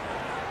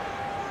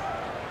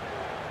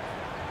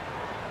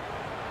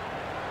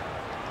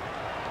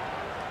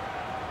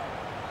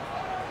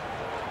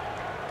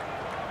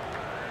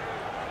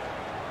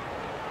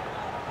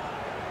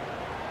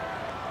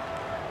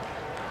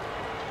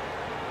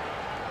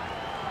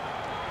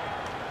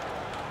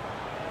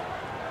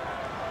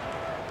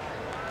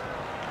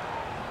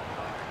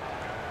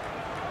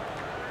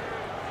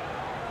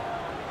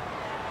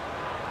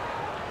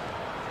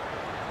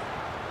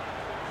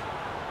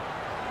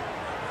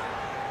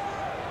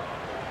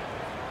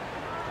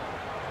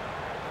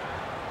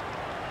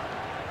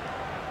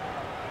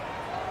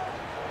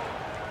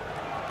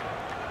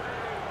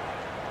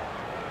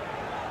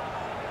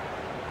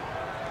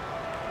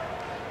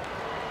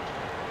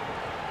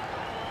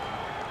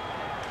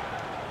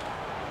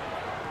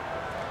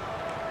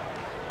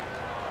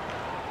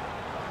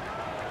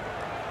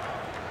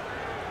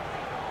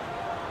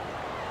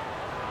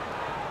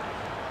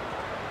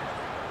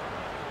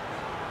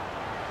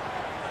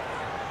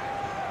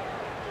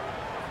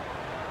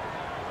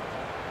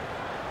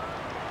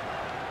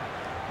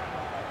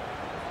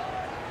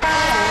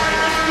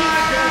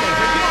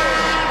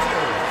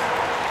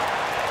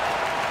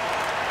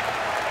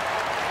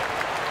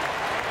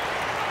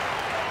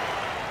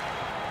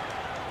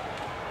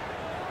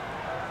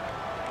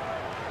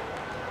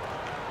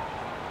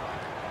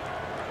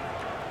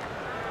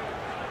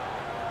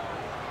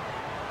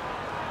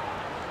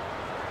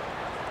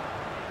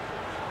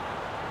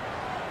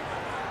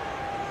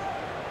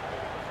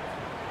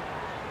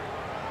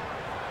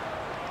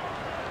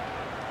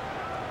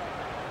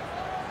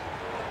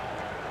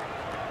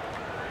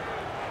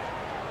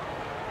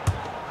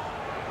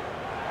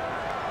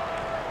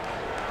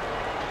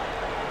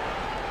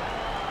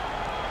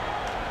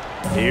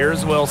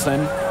 Here's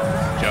Wilson.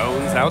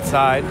 Jones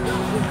outside.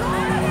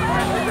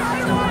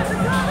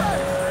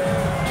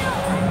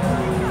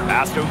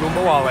 Pass to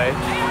Agumbawale.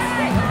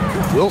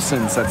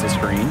 Wilson sets a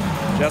screen.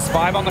 Just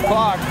 5 on the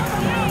clock.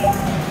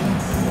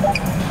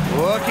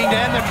 Looking to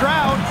end the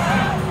drought.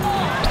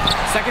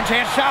 Second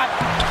chance shot.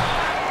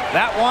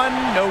 That one,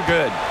 no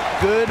good.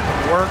 Good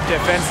work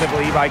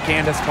defensively by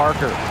Candace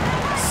Parker.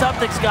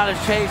 Something's got to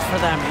change for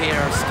them here.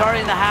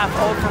 Starting the half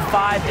 0 for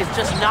 5 is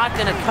just not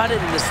going to cut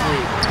it in this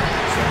league.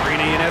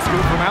 Sabrina Ionescu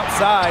from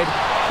outside.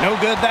 No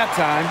good that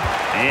time.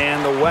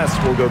 And the West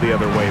will go the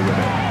other way with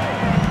it.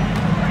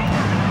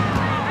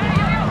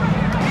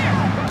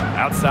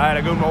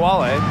 Outside,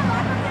 Agumbawale.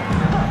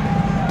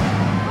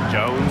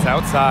 Jones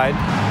outside.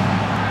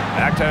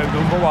 Back to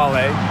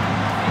Agumbawale.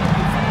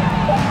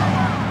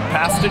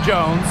 Pass to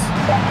Jones.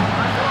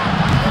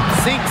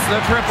 Sinks the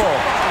triple.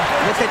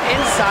 With an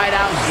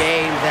inside-out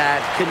game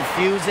that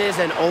confuses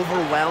and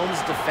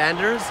overwhelms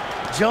defenders,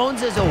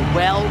 Jones is a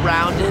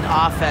well-rounded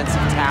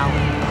offensive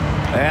talent.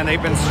 And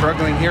they've been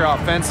struggling here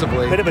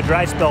offensively. Bit of a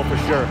dry spell for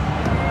sure.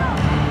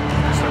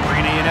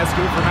 Sabrina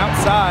Ionescu from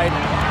outside.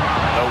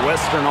 The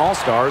Western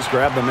All-Stars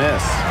grab the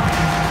miss.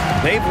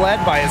 They've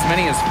led by as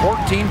many as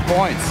 14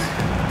 points.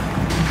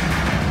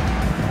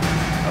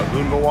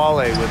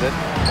 Agumbawale with it.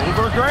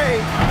 Over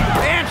Gray.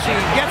 And she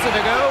gets it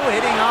to go,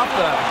 hitting off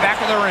the back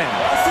of the rim.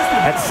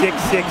 That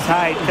 6'6"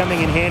 height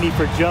coming in handy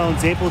for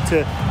Jones, able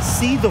to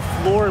see the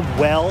floor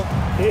well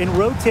and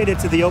rotate it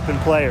to the open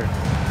player.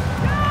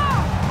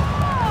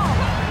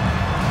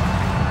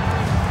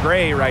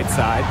 Gray right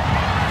side.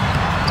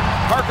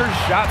 Parker's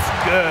shot's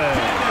good.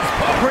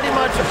 Pretty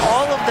much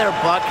all of their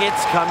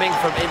buckets coming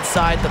from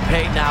inside the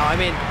paint now. I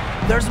mean,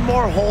 there's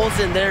more holes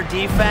in their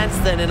defense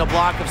than in a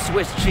block of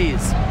Swiss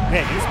cheese.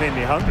 Man, he's made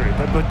me hungry,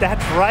 but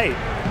that's right.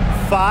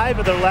 5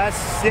 of their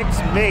last 6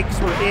 makes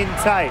were in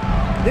tight.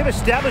 They've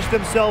established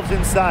themselves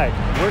inside.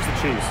 Where's the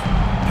cheese?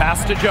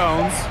 Pass to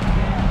Jones.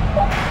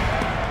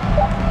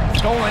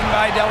 Stolen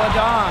by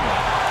Deladon.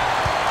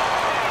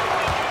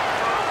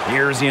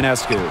 Here's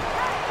Ionescu.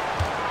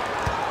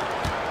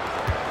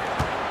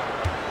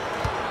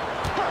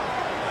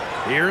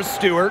 Here's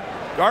Stewart,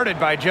 guarded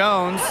by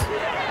Jones.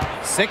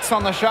 6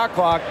 on the shot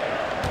clock.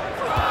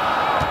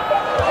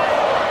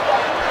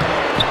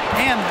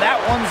 And that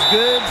one's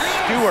good.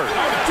 Stewart.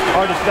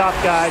 Hard to stop,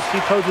 guys. She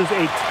poses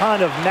a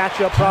ton of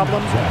matchup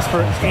problems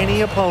for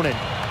any opponent.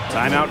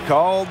 Timeout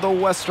called the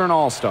Western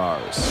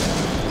All-Stars.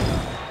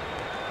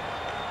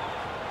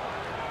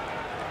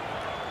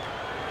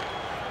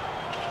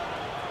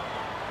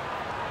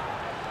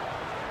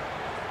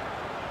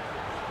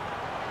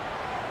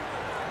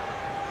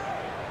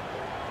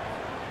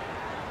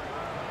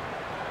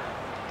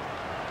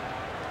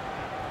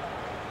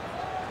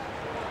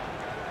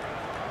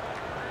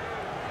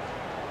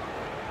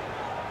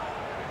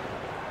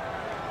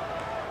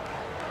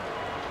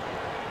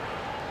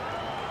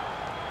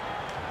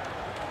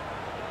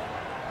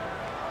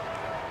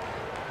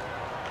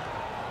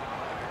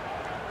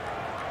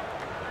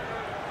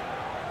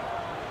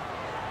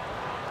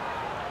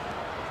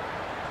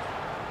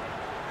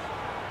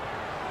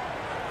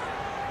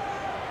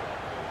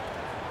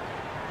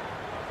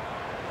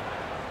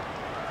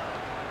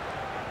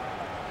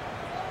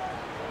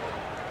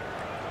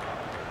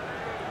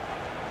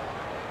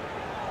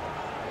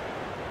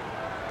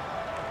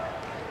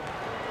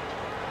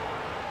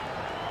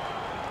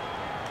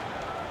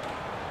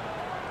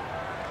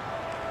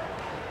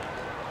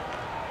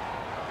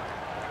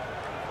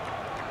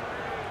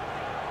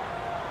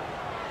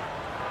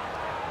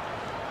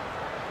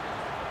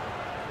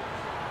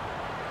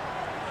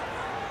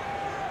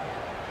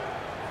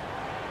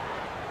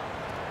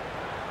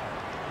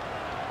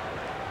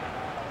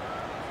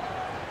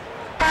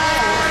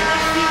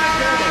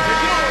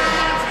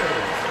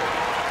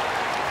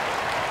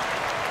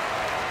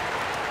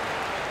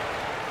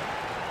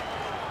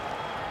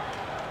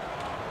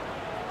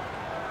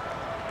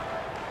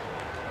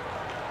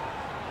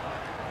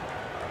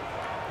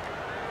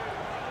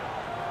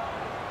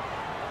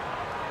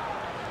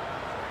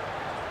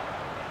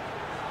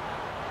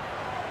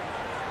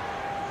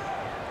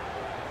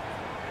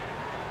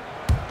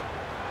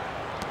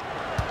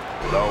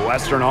 The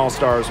Western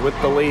All-Stars with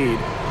the lead.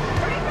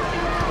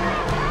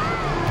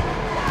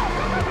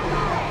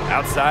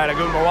 Outside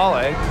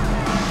Agumbawale.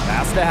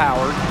 Pass to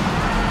Howard.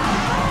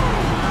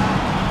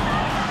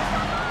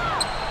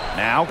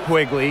 Now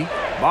Quigley.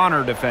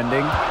 Bonner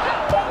defending.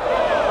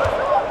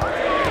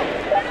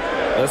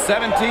 The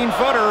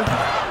 17-footer.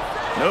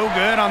 No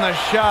good on the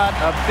shot.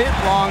 A bit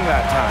long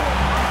that time.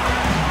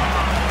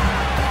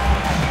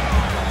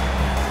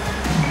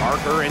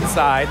 Parker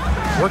inside.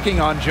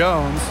 Working on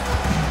Jones.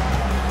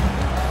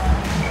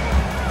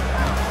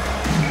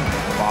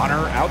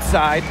 Bonner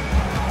outside.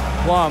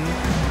 Plum.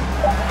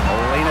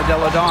 Elena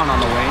Deladon on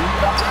the wing.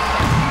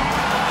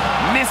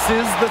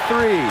 Misses the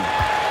three.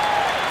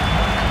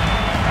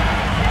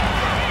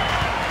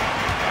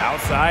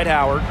 Outside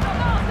Howard.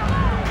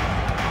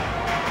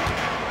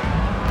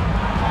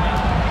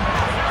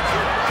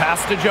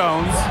 Pass to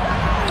Jones.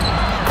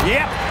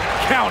 Yep,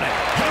 count it.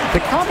 The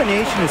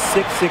combination of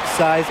 6'6"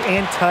 size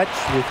and touch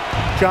with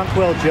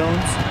Jonquel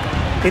Jones,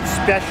 it's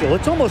special.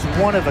 It's almost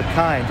one of a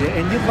kind,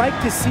 and you'd like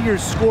to see her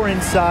score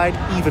inside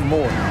even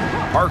more.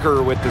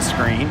 Parker with the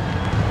screen.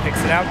 Kicks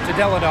it out to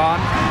Deladon.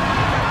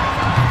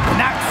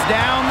 Knocks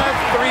down the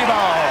three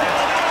ball.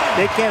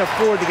 They can't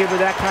afford to give her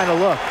that kind of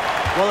look.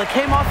 Well, it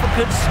came off a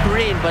good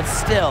screen, but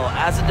still,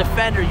 as a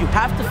defender, you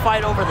have to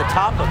fight over the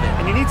top of it.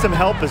 And you need some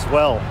help as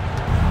well.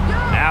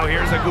 Now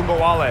here's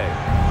Agumbawale.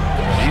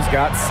 She's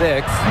got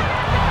 6.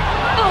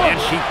 And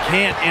she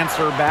can't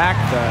answer back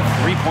the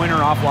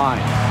three-pointer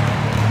offline.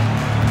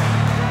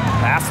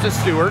 Pass to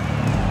Stewart.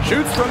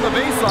 Shoots from the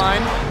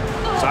baseline.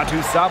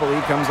 Satu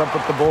Sabali comes up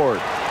with the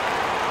board.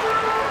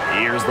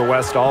 Here's the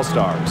West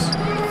All-Stars.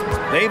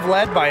 They've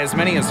led by as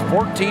many as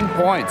 14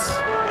 points.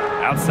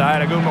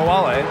 Outside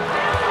Agumbawale.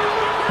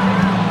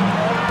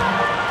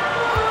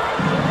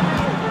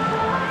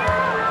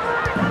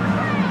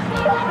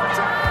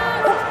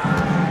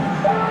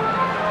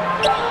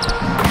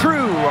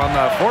 True on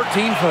the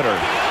 14-footer.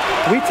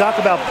 We talk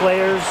about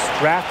players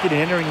drafted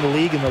and entering the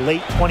league in the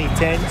late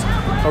 2010s.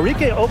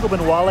 Arike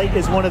Ogunbowale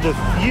is one of the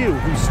few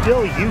who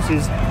still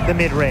uses the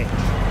mid-range.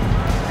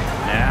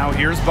 Now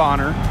here's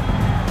Bonner.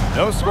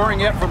 No scoring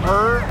yet from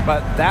her,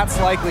 but that's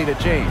likely to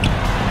change.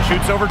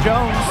 Shoots over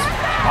Jones.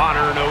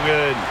 Bonner, no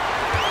good.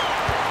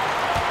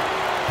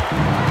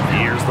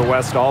 Here's the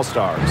West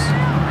All-Stars.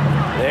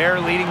 They're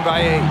leading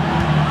by 8.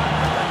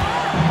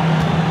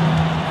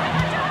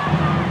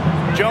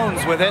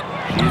 Jones with it.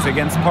 She's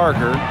against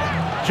Parker.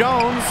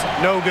 Jones,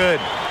 no good.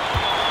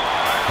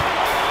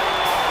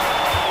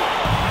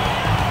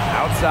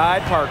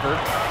 Outside Parker.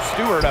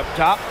 Stewart up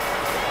top.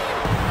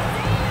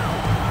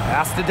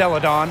 Pass to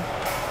Deladon.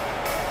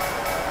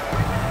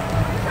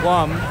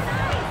 Plum.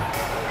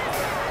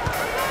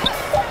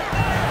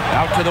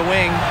 Out to the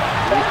wing.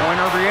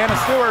 Three-pointer, Brianna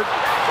Stewart.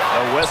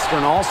 The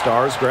Western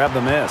All-Stars grab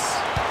the miss.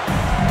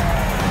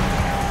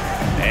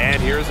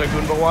 And here's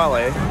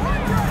Agumbawale.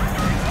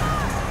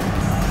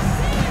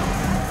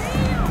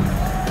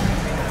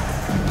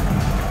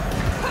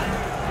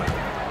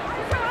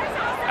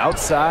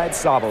 Outside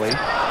Sabali.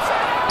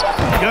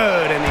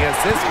 Good, and the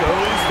assist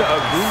goes to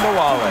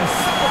Agumbawale.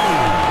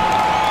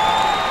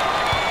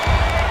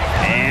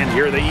 And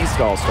here are the East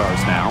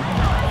All-Stars now.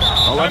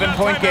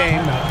 11-point game,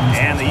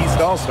 and the East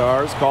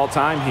All-Stars call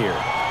time here.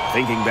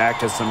 Thinking back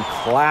to some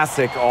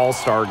classic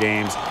All-Star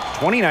games,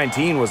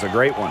 2019 was a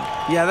great one.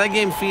 Yeah, that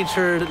game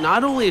featured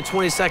not only a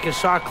 20-second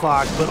shot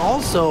clock, but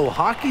also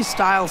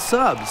hockey-style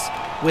subs,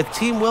 with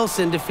Team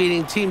Wilson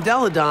defeating Team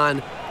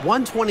Deladon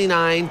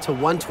 129 to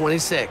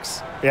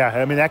 126. Yeah,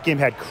 I mean, that game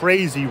had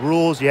crazy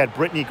rules. You had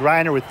Brittany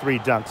Griner with 3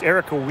 dunks,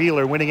 Erica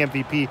Wheeler winning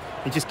MVP,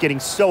 and just getting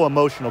so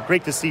emotional.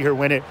 Great to see her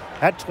win it.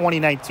 That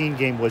 2019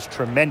 game was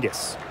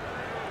tremendous.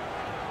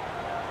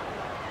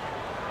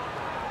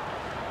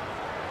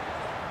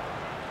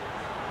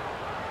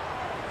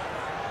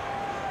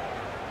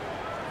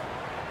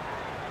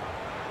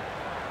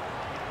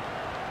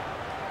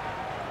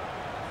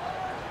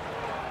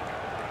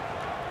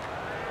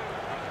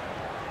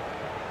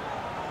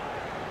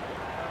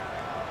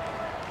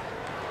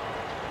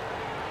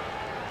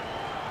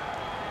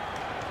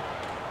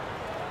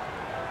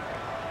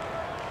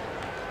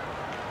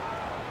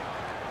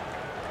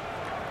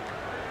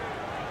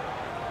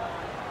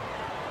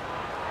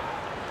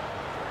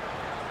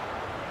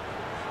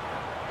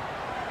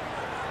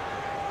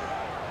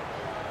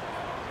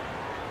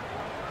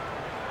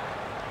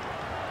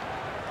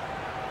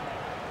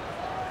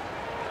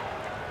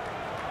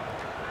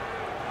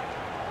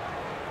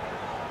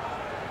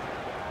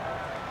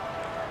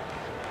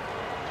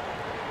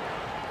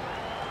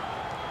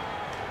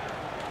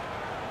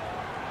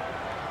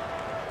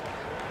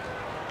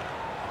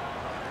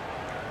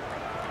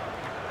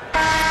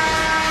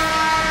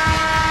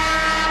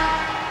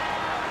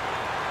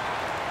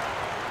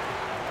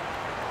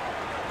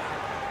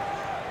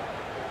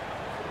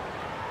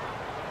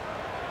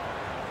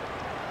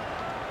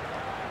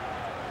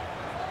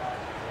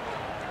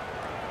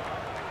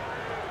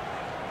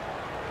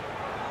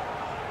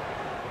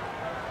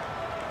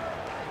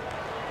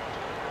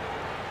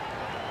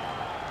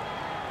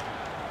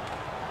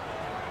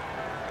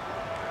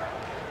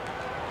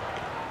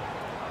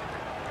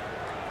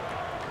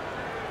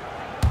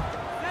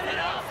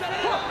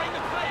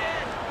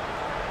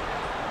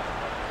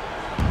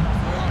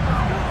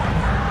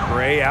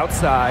 Gray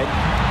outside.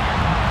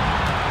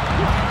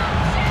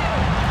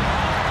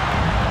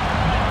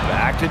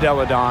 Back to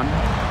Deladon.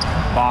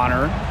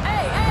 Bonner.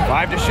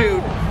 5 to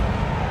shoot.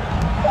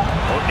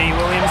 Courtney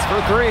Williams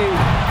for 3.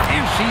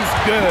 And she's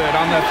good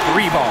on the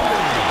 3 ball.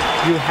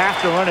 You have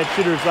to run at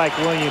shooters like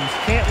Williams.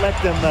 Can't let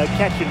them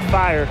catch and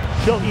fire.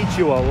 She'll eat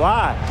you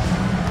alive.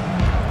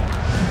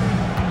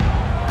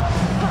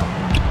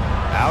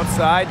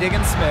 Outside,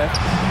 Diggin Smith.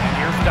 And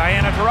here's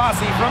Diana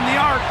Taurasi from the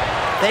arc.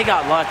 They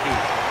got lucky.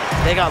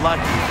 They got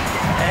lucky.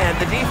 And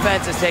the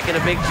defense is taking a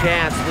big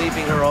chance,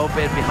 leaving her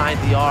open behind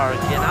the arc.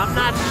 And I'm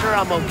not sure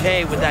I'm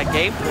okay with that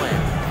game plan.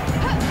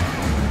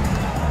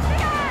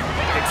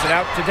 Kicks it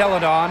out to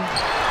Deladon.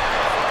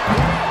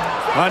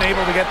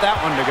 Unable to get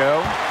that one to go.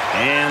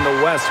 And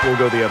the West will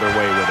go the other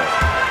way with it.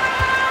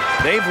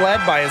 They've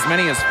led by as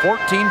many as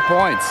 14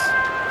 points.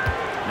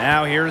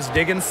 Now here's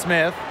Diggin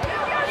Smith.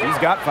 She's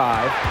got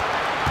 5.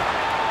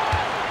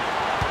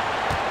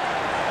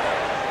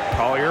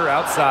 Collier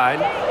outside.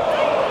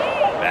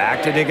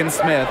 Back to Diggin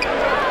Smith.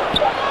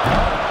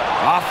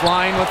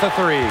 Offline with the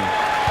 3.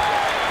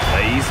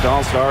 The East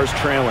All-Stars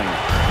trailing.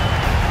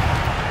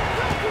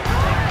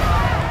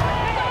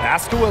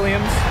 Pass to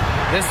Williams.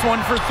 This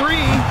one for 3.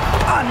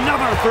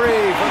 Another 3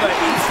 for the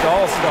East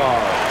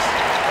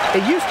All-Stars.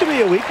 It used to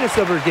be a weakness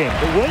of her game,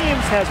 but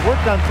Williams has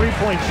worked on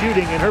three-point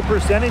shooting, and her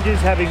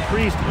percentages have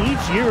increased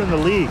each year in the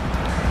league.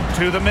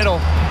 To the middle.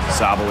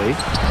 Sabali.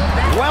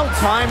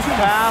 Well-timed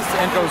pass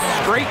and goes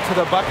straight to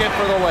the bucket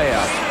for the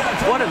layup.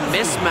 What a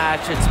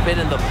mismatch it's been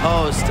in the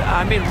post.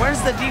 I mean, where's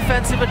the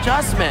defensive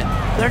adjustment?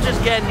 They're just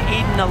getting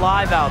eaten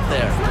alive out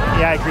there.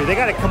 Yeah, I agree. They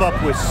got to come up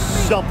with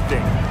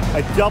something.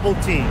 A double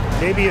team,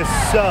 maybe a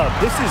sub.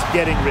 This is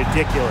getting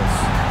ridiculous.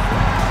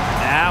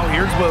 Now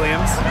here's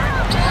Williams.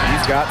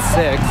 He's got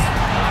 6.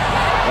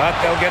 But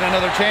they'll get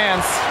another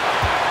chance.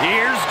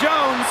 Here's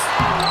Jones.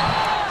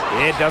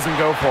 It doesn't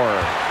go for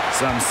her.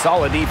 Some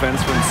solid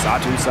defense from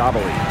Satu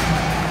Sabali.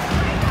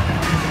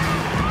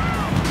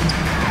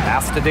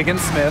 Pass to Diggin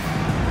Smith.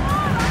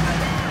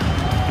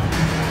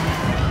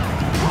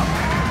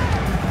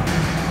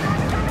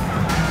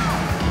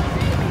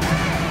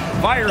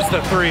 Fires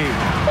the 3.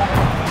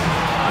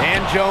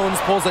 And Jones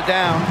pulls it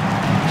down.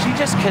 She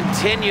just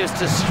continues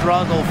to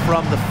struggle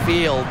from the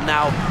field.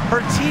 Now, her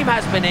team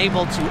has been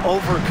able to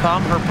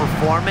overcome her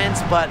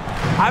performance, but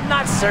I'm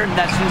not certain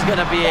that she's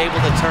going to be able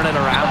to turn it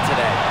around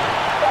today.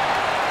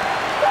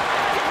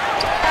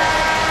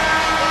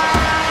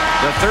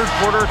 The third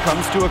quarter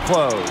comes to a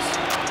close.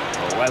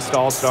 The West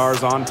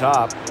All-Stars on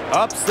top,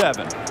 up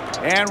 7.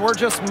 And we're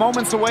just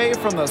moments away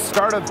from the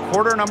start of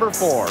quarter number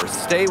 4.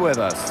 Stay with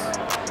us.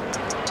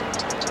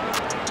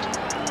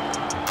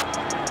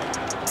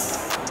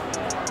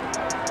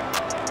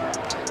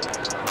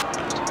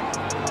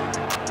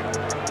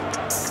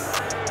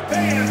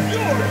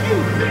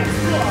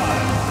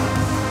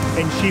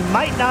 and she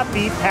might not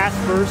be pass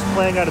first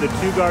playing out of the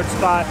 2-guard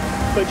spot,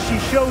 but she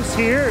shows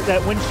here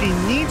that when she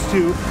needs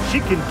to, she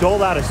can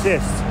dole out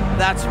assists.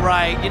 That's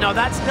right. You know,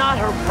 that's not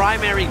her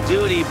primary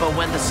duty, but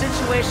when the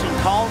situation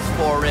calls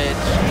for it,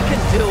 she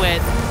can do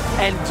it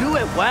and do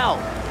it well.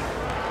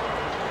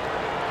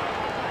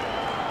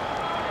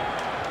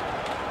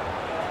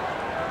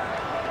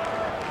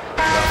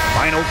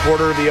 Final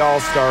quarter of the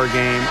All-Star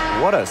game.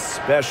 What a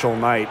special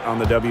night on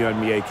the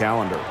WNBA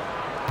calendar.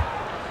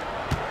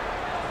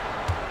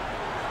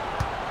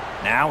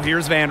 Now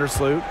here's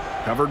Vandersloot,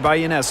 covered by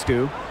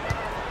Ionescu.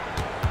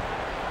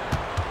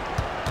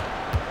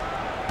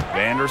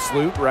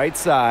 Vandersloot right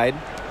side.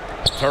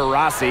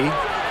 Taurasi.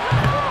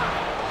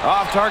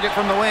 Off target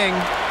from the wing.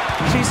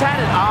 She's had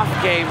an off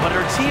game, but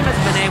her team has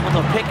been able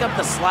to pick up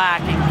the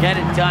slack and get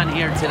it done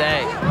here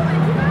today.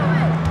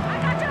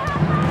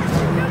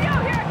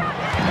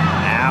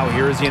 Now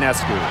here's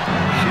Ionescu.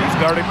 She's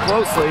guarded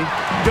closely.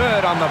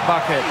 Good on the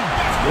bucket.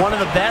 One of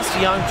the best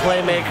young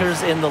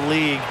playmakers in the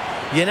league.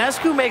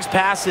 Ionescu makes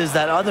passes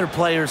that other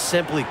players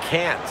simply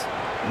can't.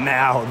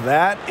 Now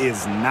that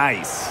is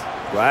nice.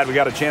 Glad we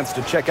got a chance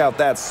to check out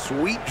that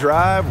sweet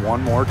drive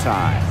one more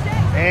time.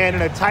 And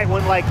in a tight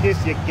one like this,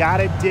 you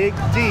gotta dig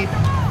deep,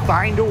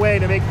 find a way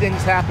to make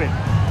things happen.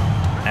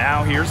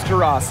 Now here's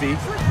Taurasi.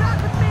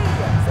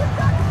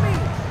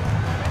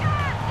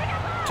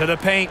 To the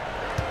paint.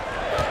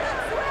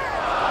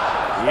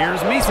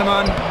 Here's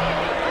Misaman.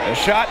 The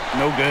shot,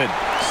 no good.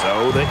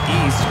 So the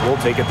East will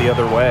take it the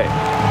other way.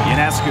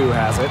 Ionescu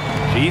has it.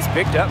 She's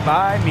picked up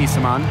by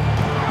Misaman.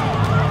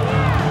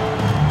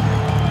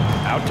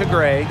 Out to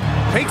Gray.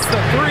 Takes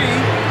the three.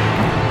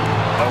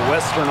 The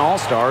Western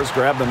All-Stars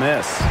grab the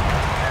miss.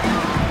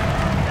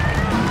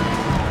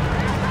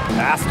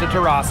 Pass to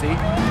Taurasi.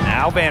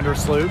 Now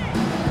Vandersloot.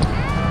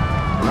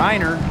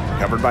 Griner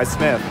covered by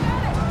Smith.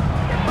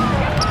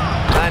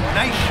 A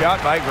nice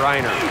shot by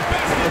Griner.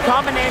 The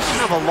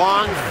combination of a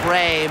long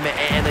frame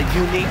and a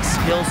unique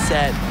skill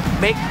set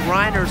make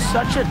Griner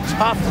such a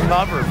tough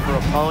cover for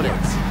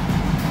opponents.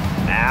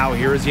 Now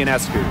here's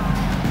Ionescu.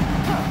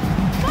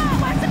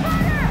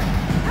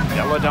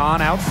 Deladon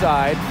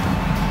outside.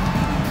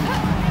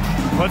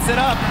 Puts it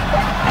up.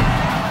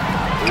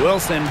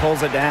 Wilson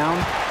pulls it down.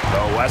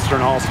 The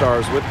Western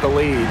All-Stars with the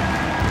lead.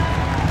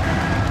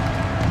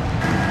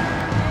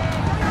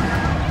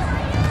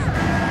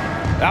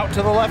 Out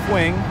to the left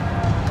wing.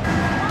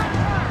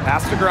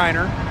 Pass to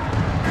Griner.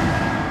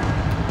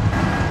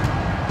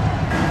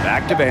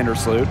 Back to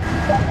Vandersloot.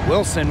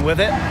 Wilson with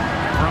it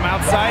from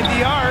outside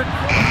the arc.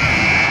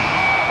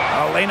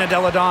 Elena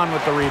Deladon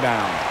with the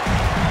rebound.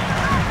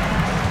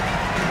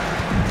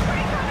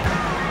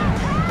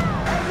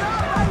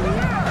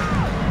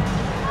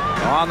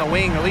 On the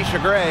wing, Alicia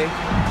Gray.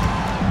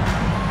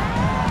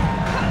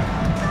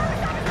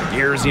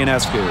 Here's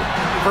Ionescu.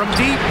 From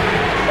deep.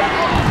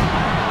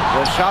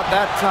 The shot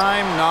that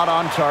time not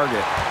on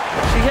target.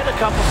 She hit a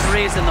couple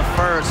threes in the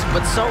first,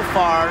 but so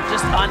far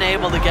just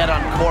unable to get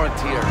uncorked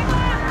here.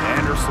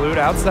 Vandersloot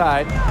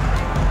outside.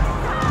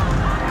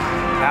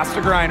 Pass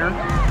to Griner.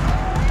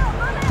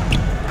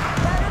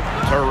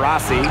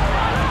 Taurasi.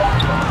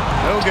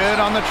 No good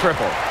on the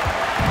triple.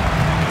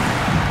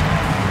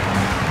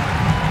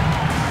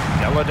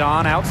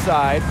 Deladon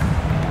outside.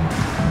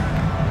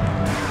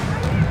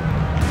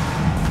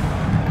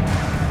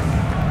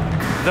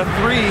 The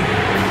three.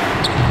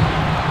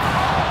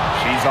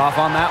 She's off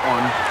on that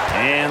one.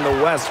 And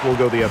the West will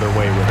go the other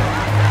way with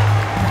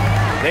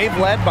it. They've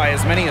led by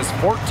as many as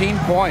 14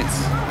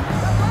 points.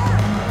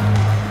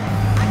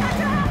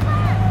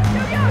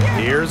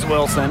 Here's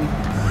Wilson.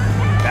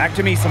 Back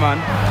to Misaman.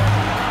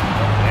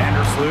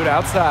 Vandersloot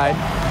outside.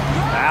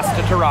 Pass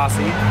to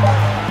Taurasi.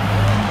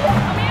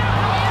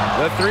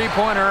 The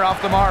three-pointer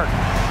off the mark.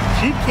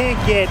 She can't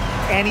get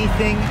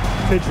anything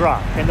to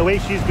drop. And the way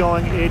she's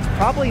going, it's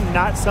probably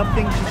not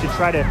something she should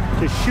try to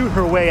shoot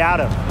her way out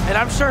of. And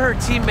I'm sure her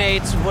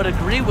teammates would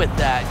agree with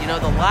that. You know,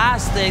 the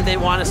last thing they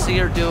want to see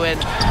her doing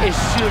is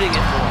shooting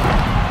it more.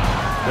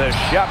 The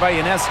shot by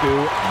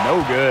Ionescu,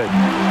 no good.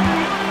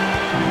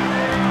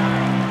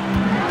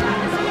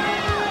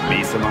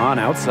 Misaman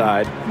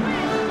outside.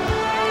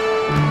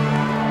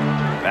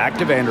 Back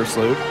to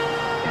Vandersloot.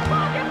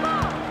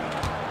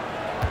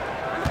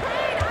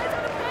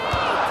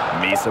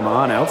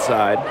 Misaman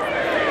outside.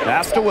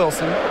 Pass to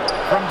Wilson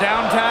from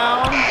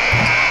downtown.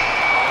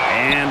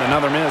 And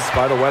another miss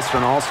by the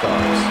Western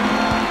All-Stars.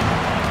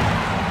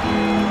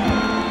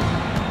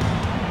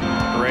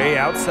 Gray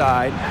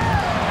outside.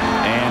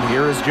 And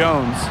here is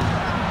Jones.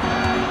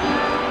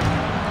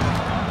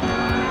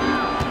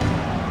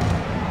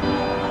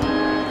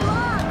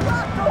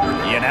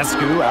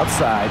 Ionescu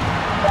outside.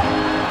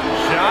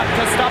 Shot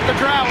to stop the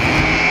drought.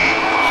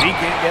 She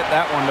can't get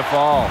that one to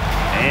fall.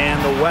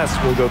 And the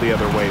West will go the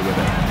other way with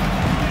it.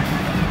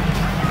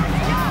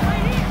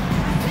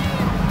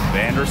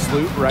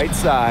 Vandersloot right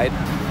side.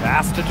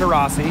 Pass to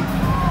Taurasi.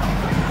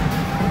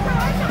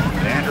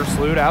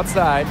 Vandersloot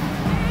outside.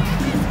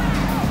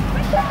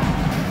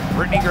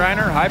 Brittany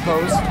Griner, high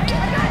post.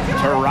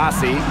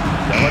 Taurasi.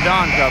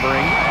 Deladon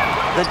covering.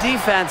 The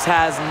defense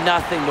has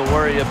nothing to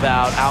worry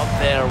about out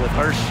there with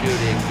her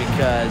shooting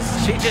because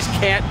she just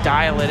can't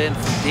dial it in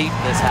from deep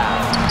this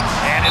half.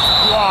 And it's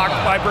blocked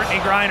by Brittany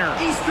Griner.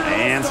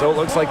 And so it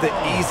looks like the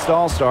East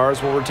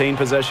All-Stars will retain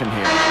possession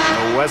here.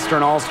 The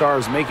Western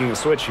All-Stars making a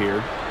switch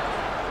here.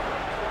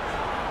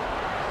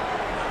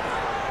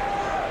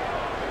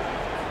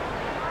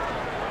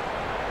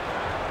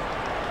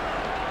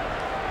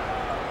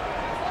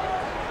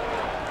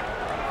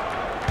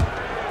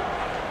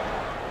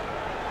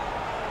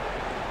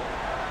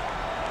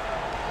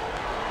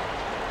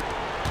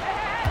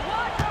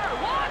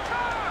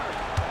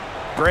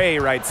 Gray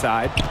right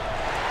side.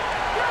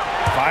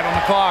 5 on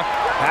the clock.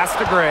 Pass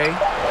to Gray.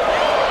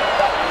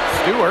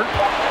 Stewart.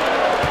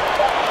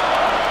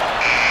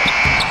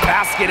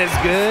 Basket is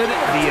good.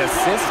 The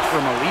assist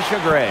from Alicia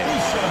Gray.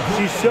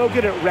 She's so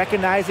good at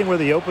recognizing where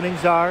the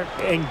openings are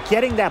and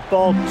getting that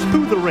ball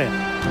to the rim.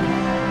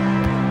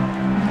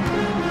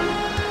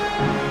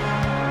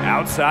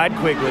 Outside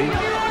Quigley.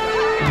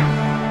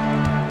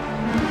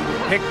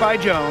 Picked by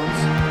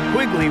Jones.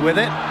 Quigley with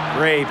it.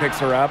 Gray picks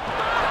her up.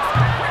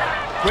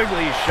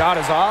 Quigley's shot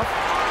is off.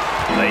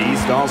 The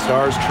East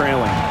All-Stars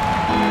trailing.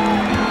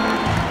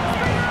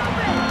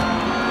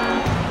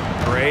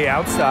 Gray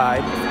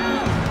outside.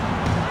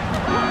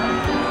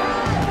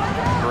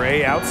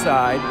 Gray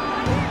outside.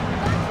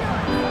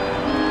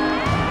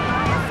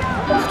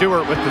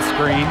 Stewart with the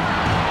screen.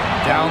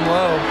 Down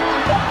low.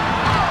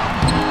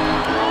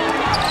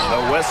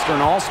 The Western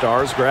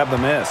All-Stars grab the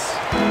miss.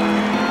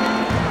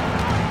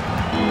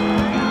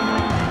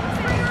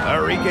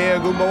 Enrique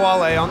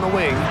Agumbawale on the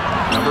wing.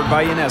 Numbered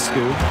by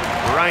Ionescu.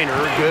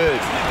 Griner, good.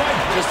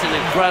 Just an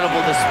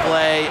incredible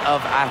display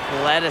of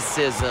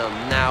athleticism.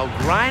 Now,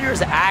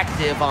 Griner's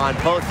active on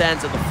both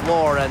ends of the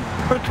floor, and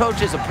her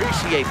coaches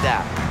appreciate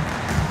that.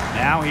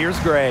 Now here's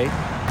Gray.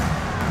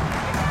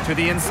 To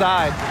the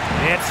inside.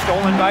 It's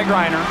stolen by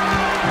Griner.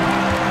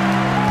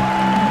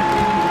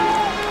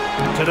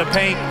 To the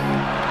paint.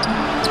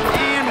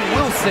 And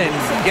Wilson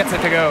gets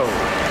it to go.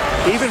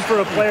 Even for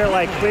a player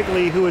like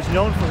Quigley, who is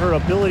known for her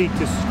ability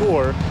to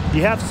score,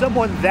 you have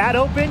someone that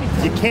open,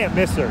 you can't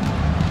miss her.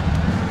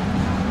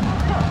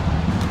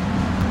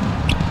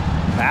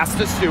 Pass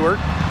to Stewart.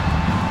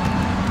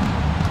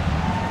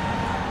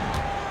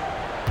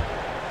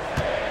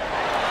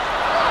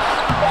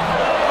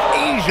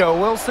 Asia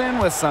Wilson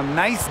with some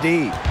nice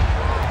D.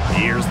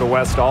 Here's the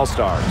West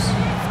All-Stars.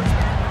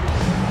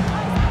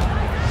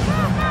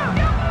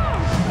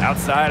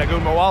 Outside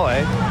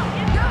Agumbawale.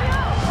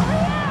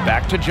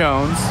 Back to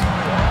Jones.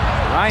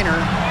 Griner,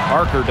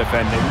 Parker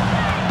defending.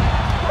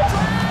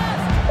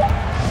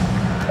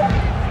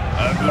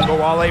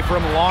 Agumbawale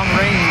from long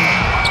range.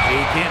 He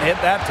can't hit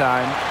that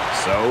time,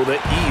 so the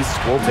East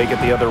will take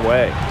it the other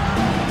way.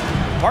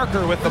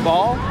 Parker with the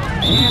ball,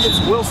 and it's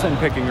Wilson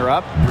picking her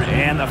up,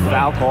 and the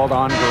foul called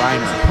on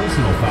Griner.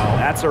 Personal foul.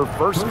 That's her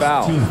first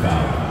foul. Team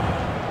foul.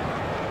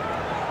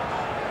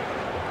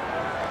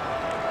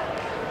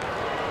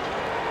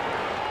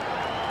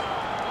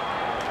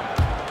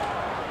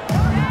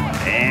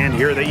 And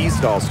here are the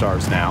East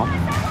All-Stars now.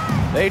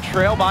 They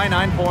trail by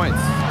 9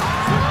 points.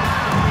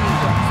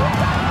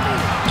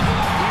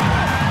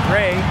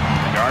 Gray,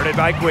 guarded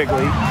by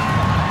Quigley.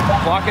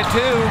 Clock at 2.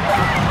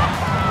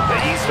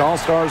 The East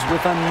All-Stars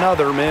with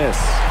another miss.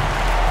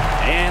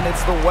 And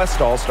it's the West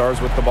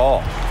All-Stars with the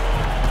ball.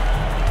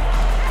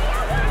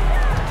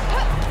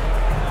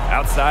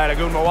 Outside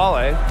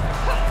Agumbawale.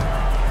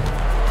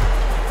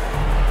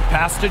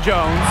 Pass to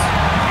Jones.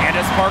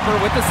 Candace Parker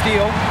with the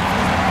steal.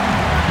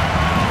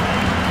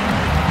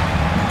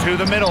 To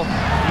the middle.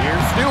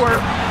 Here's Stewart.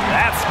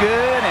 That's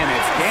good, and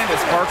it's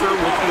Candace Parker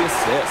with the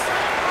assist.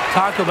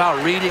 Talk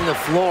about reading the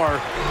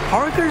floor.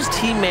 Parker's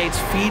teammates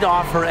feed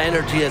off her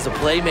energy as a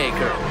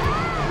playmaker.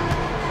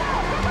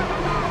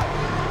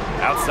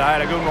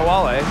 Outside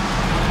Agumbawale.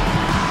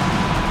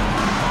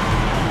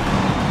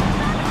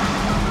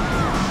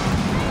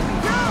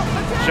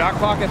 Shot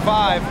clock at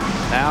 5.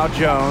 Now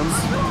Jones.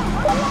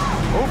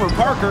 Over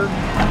Parker.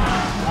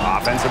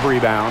 Offensive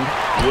rebound.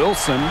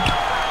 Wilson.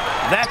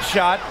 That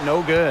shot,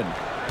 no good.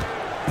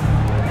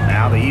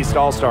 Now the East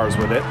All-Stars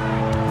with it.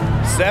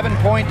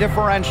 7-point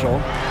differential.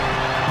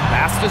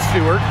 Pass to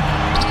Stewart.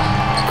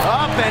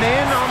 Up and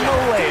in on the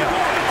layup.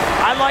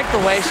 I like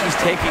the way she's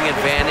taking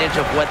advantage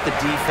of what the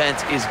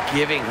defense is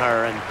giving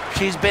her, and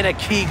she's been a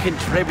key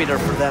contributor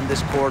for them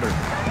this quarter.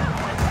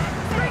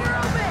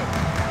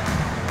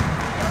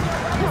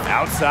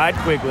 Outside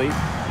Quigley.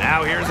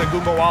 Now here's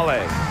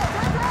Agumbawale.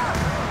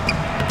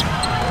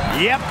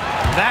 Yep,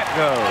 that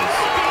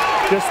goes.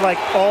 Just like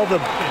all the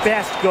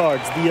best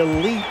guards, the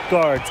elite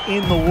guards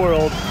in the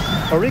world,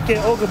 Enrique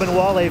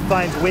Ogunbowale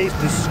finds ways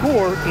to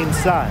score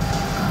inside.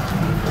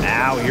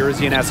 Now here's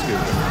Ionescu.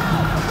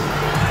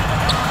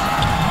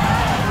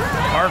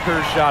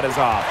 Parker's shot is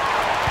off.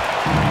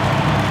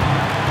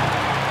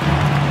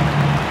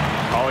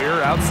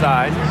 Collier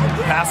outside.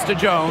 Pass to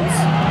Jones.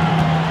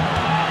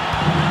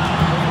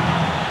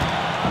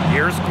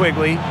 Here's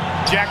Quigley.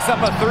 Jacks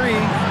up a 3.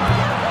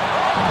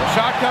 The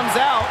shot comes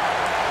out.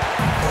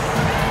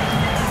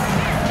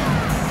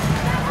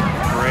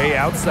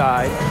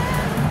 Outside.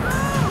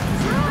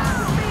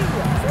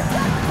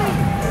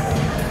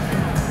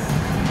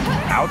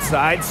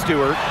 Outside,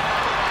 Stewart.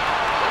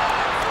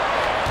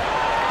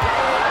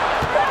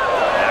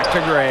 Back to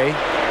Gray.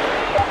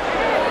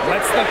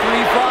 Lets the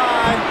three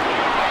fly.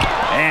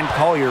 And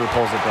Collier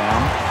pulls it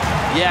down.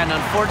 Yeah, and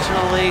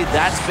unfortunately,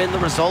 that's been the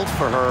result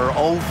for her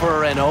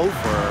over and over.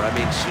 I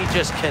mean, she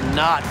just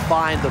cannot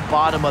find the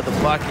bottom of the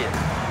bucket.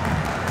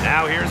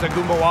 Now here's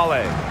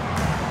Agumbawale.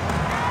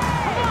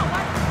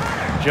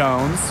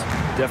 Jones,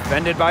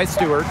 defended by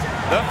Stewart.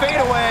 The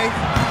fadeaway.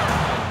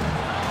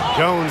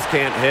 Jones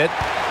can't hit.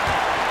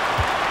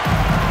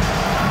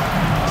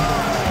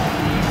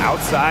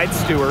 Outside,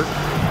 Stewart.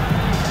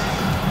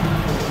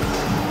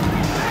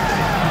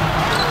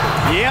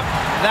 Yep,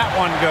 that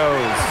one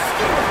goes.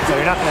 So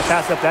you're not going to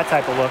pass up that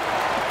type of look.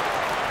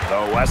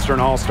 The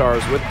Western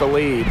All-Stars with the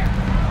lead.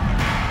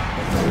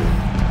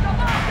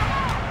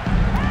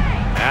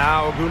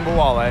 Now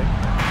Agumbawale.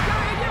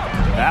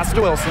 Pass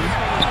to Wilson.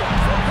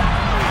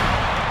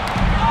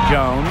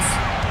 Jones.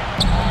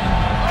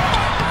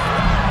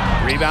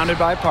 Rebounded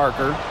by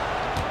Parker.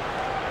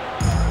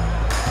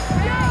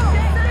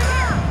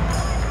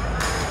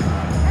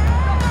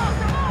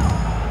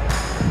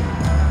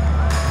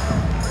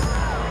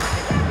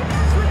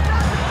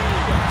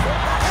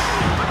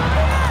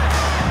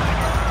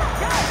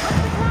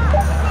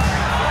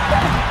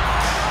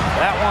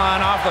 That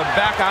one off the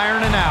back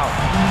iron and out.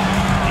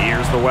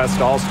 Here's the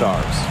West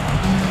All-Stars.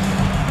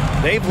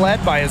 They've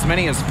led by as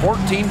many as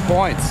 14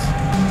 points.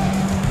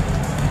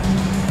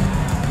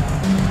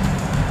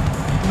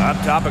 Up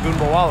top,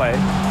 Agumbawale,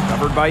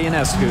 covered by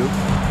Ionescu.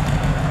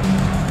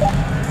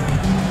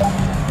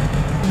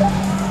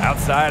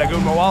 Outside,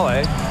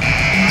 Agumbawale.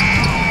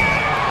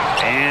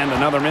 And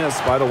another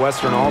miss by the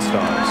Western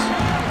All-Stars.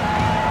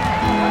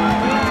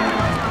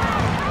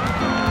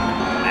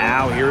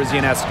 Now here's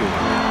Ionescu.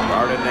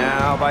 Guarded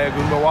now by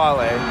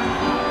Agumbawale.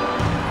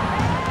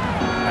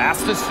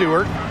 Pass to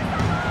Stewart.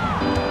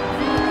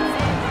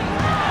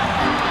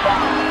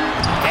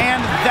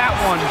 And that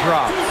one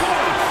drops.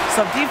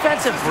 Some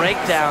defensive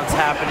breakdowns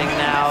happening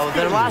now.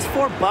 Their last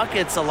 4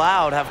 buckets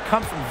allowed have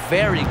come from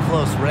very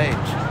close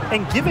range.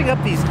 And giving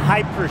up these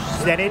high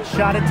percentage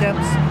shot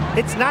attempts,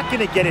 it's not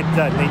going to get it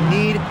done. They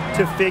need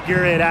to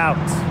figure it out.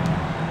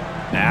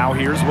 Now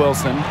here's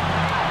Wilson.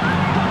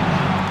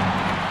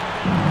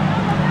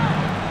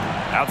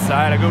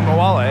 Outside,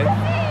 Agumbawale.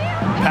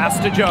 Pass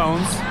to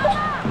Jones.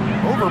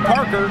 Over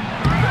Parker.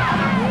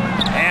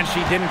 And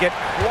she didn't get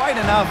quite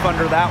enough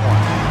under that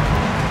one.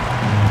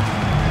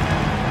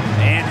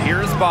 And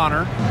here's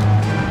Bonner.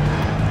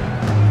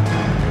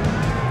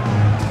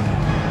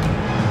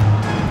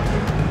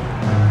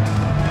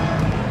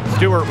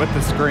 Stewart with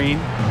the screen.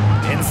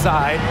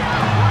 Inside.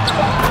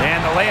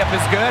 And the layup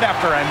is good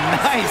after a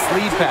nice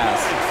lead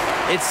pass.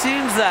 It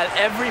seems that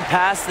every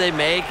pass they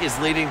make is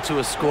leading to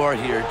a score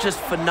here. Just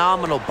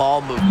phenomenal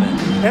ball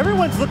movement.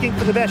 Everyone's looking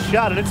for the best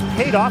shot, and it's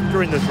paid off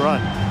during this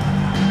run.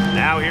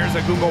 Now here's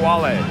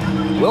Agumbawale.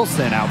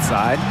 Wilson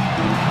outside.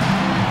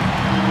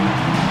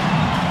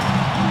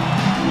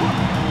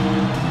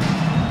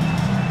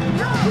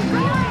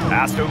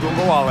 Pass to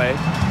Agumbawale.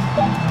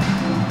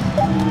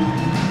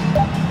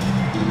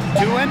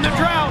 To end the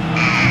drought.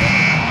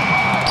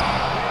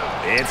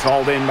 It's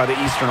hauled in by the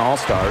Eastern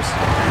All-Stars.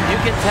 You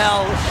can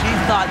tell she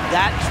thought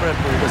that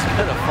triple was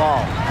going to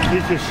fall.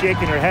 She's just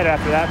shaking her head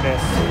after that miss.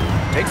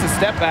 Takes a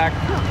step back.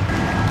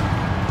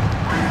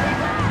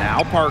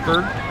 Now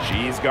Parker.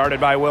 She's guarded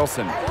by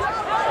Wilson.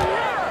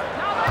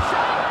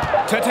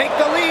 To take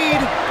the lead.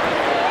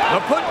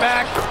 The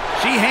putback.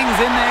 She hangs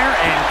in there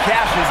and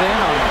cashes in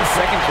on the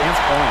second chance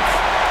points.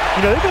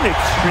 You know, they've been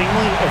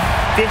extremely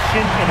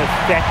efficient and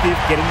effective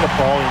getting the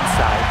ball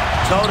inside.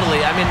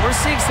 Totally. I mean, we're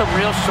seeing some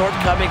real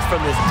shortcomings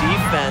from this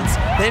defense.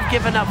 They've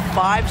given up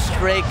 5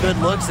 straight good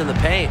looks in the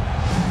paint.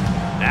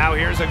 Now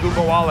here's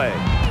Agumbawale.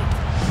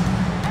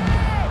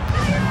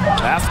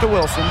 Pass to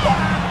Wilson.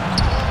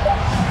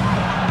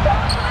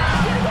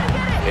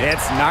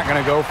 It's not going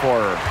to go for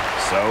her.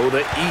 So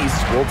the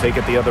East will take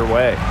it the other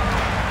way.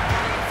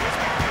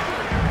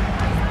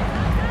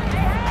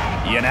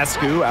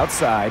 Ionescu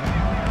outside.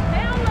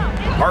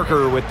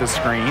 Parker with the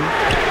screen.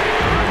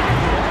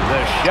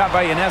 The shot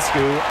by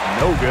Ionescu,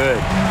 no good.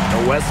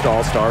 The West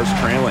All-Stars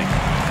trailing.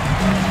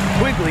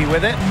 Quigley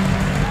with it.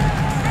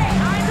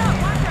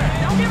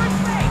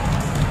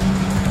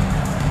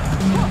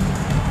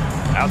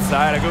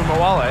 Outside,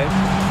 Agumbawale.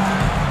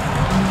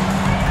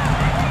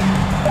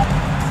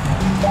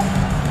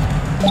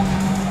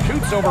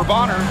 Shoots over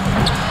Bonner.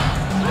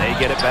 They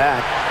get it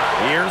back.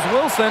 Here's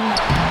Wilson.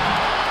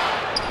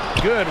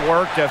 Good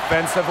work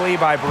defensively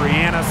by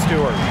Brianna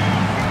Stewart.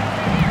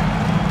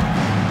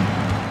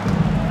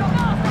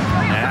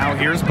 Now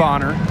here's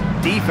Bonner.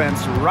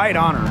 Defense right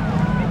on her.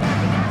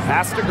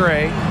 Pass to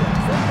Gray.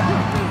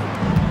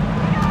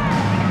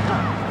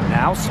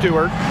 Now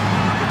Stewart.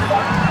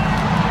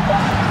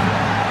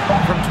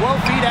 From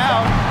 12 feet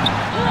out.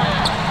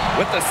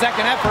 With the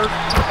second effort.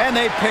 And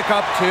they pick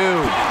up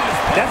 2.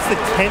 That's the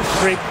 10th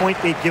straight point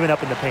they've given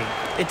up in the paint.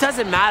 It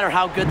doesn't matter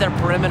how good their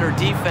perimeter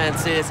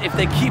defense is if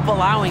they keep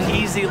allowing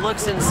easy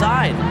looks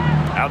inside.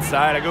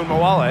 Outside,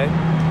 Agunmawale.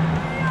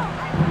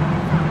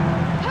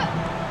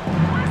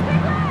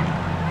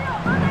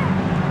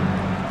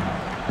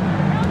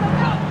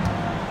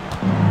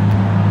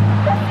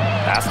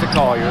 Pass to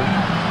Collier.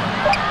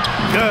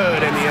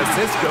 Good, and the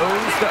assist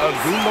goes to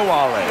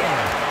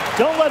Agunmawale.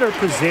 Don't let her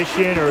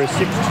position or a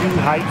 6'2"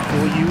 height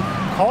fool you.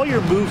 Collier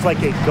moves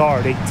like a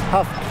guard, a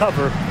tough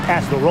cover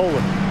as the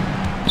roller.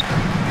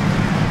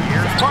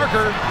 Here's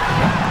Parker.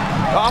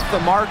 Off the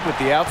mark with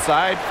the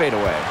outside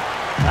fadeaway.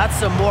 That's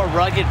some more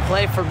rugged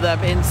play from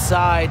them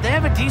inside. They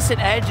have a decent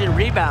edge in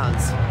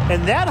rebounds.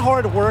 And that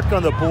hard work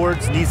on the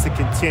boards needs to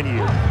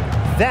continue.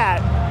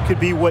 That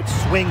could be what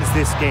swings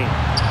this game.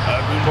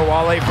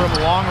 Agunmawale from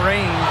long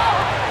range.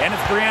 And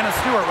it's Brianna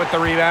Stewart with the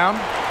rebound.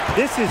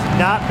 This has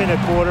not been a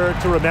quarter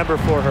to remember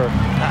for her.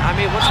 I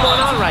mean, what's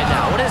going on right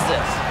now? What is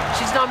this?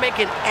 She's not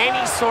making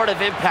any sort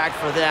of impact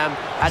for them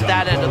at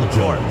that end of the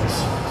court.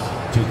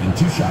 Taking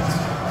 2 shots.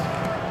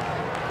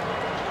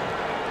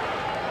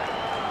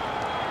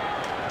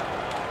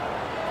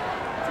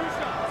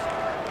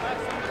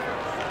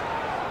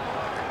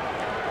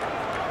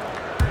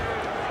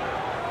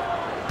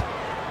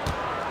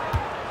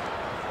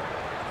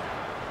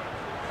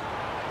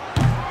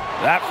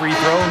 That free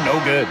throw,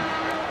 no good.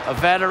 A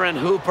veteran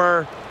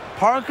hooper.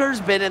 Parker's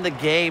been in the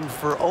game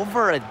for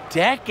over a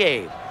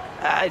decade.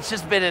 It's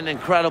just been an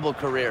incredible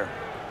career.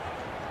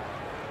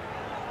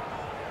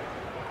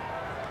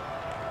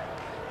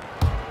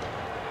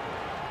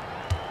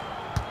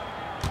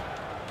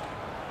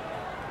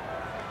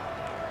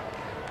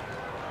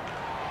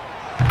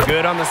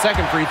 Good on the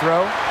second free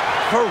throw.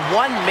 Her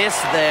one miss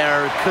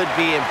there could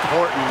be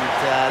important.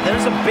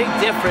 There's a big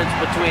difference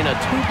between a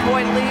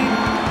 2-point lead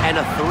and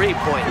a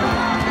 3-point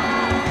lead.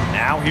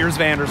 Now here's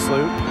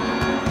Vandersloot.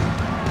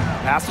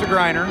 Pass to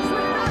Griner.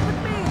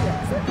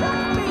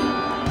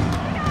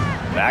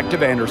 Back to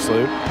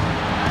Vandersloot.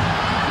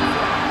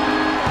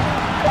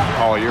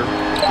 Collier.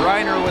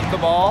 Griner with the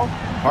ball.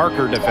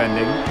 Parker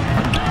defending.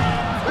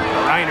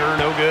 Griner,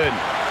 no good.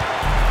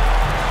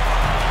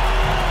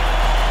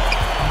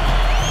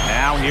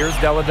 Now here's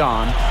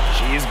Deladon.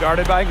 She's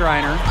guarded by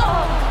Griner.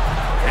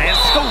 And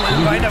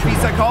stolen by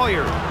Napisa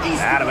Collier.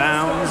 Out of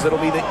bounds. It'll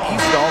be the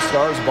East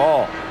All-Stars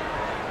ball.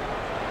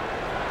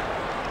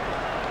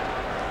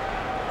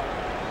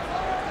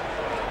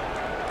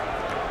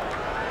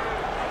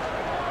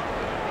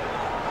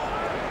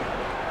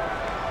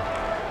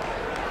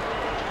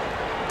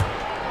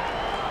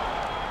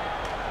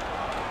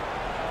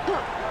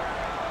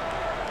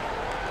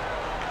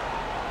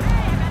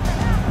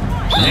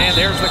 And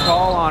there's the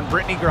call on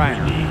Brittany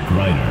Griner.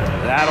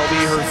 That'll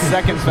be her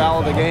second foul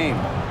of the game.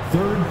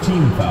 Third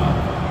team foul.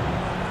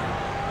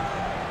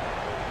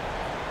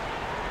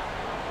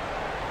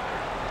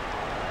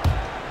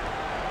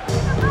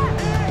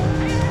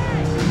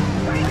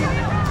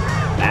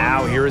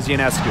 Now here is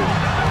Ionescu.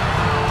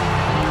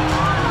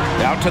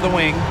 Out to the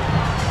wing.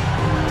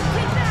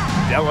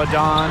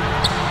 Deladon.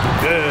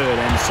 Good,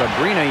 and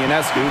Sabrina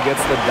Ionescu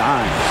gets the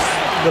dime.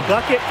 The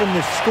bucket from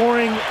the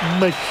scoring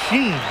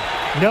machine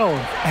known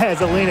as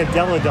Elena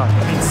Deladon.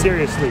 I mean,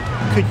 seriously,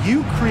 could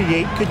you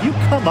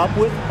come up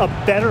with a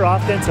better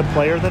offensive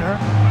player than her?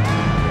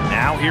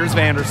 Now here's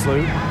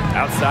Vandersloot.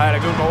 Outside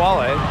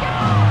Agunmawale.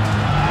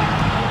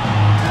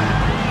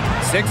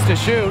 6 to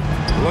shoot.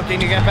 Looking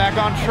to get back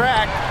on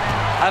track.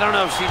 I don't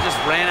know if she just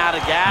ran out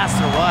of gas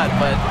or what,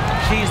 but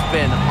she's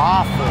been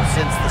awful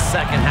since the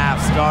second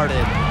half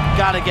started.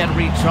 Got to get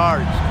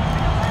recharged.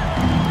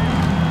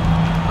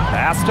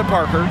 Pass to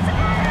Parker.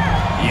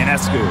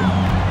 Ionescu.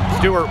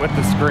 Stewart with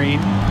the screen.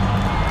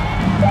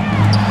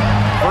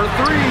 For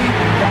 3.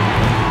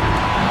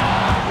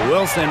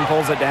 Wilson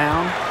pulls it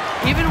down.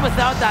 Even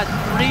without that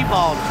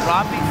 3-ball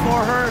dropping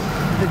for her,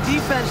 the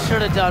defense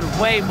should have done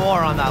way more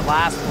on that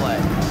last play.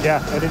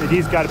 Yeah, I think that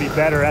he's got to be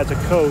better as a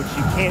coach.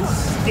 You can't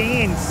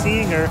stand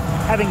seeing her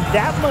having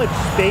that much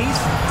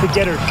space to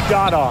get her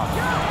shot off.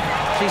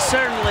 She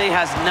certainly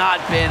has not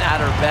been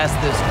at her best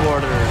this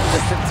quarter,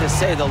 to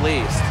say the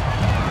least.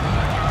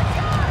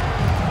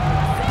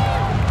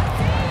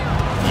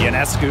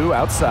 Ionescu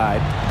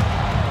outside.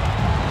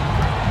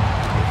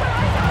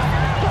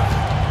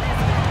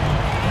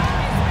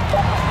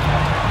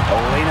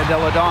 Elena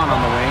Deladon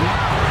on the wing.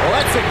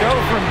 Lets it go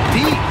from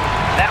deep.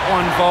 That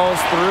one falls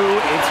through.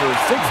 It's her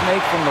 6th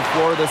make from the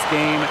floor this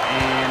game,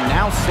 and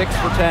now 6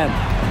 for 10.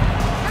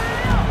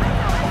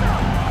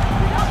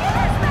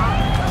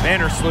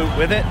 Vandersloot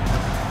with it.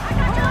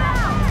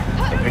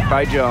 Picked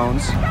by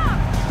Jones.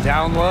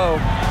 Down low.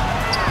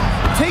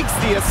 Takes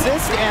the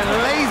assist and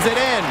lays it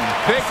in.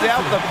 Picked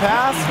out the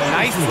pass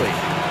nicely.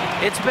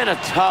 It's been a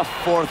tough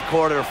fourth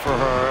quarter for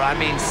her. I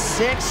mean,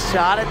 6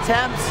 shot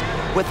attempts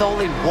with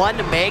only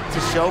 1 make to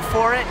show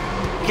for it.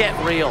 Get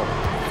real.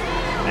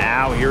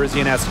 Now here is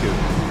Ionescu.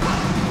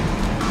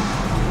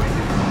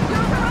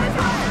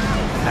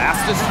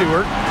 Pass to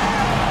Stewart.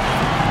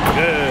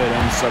 Good,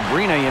 and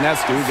Sabrina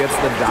Ionescu gets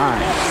the dime.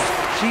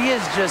 She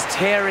is just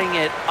tearing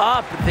it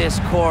up this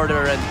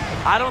quarter, and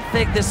I don't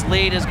think this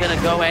lead is going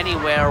to go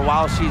anywhere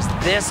while she's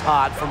this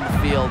hot from the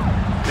field.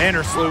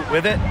 Vandersloot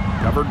with it,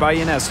 covered by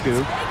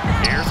Ionescu.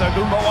 Here's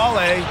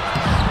Agumbawale.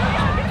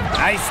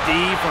 Nice D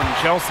from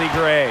Chelsea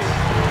Gray.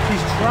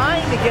 She's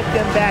trying to get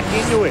them back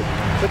into it,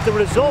 but the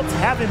results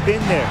haven't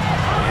been there.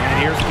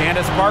 And here's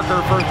Candace Parker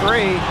for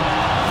three.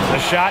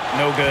 The shot,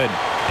 no good.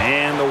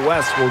 And the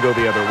West will go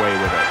the other way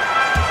with it.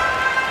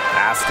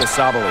 Pass to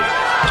Sabali.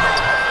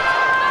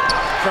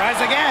 Tries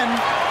again.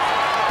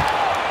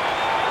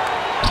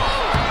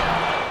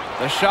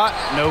 The shot,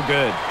 no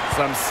good.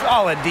 Some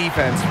solid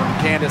defense from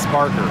Candace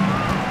Parker.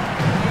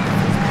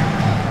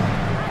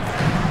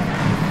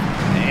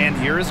 And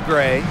here is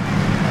Gray.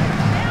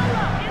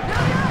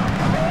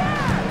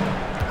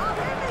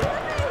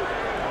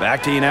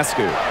 Back to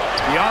Ionescu.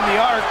 Beyond the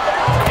arc.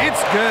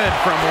 It's good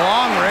from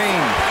long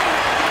range.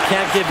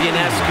 Can't give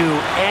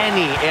Ionescu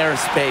any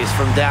airspace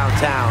from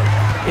downtown.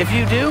 If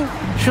you do,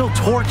 she'll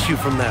torch you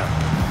from there.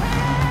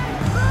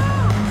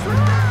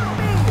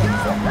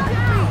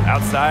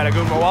 Outside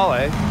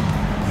Agumbawale.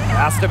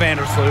 Pass to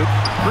Vandersloot.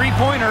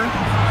 Three-pointer.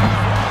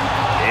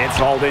 It's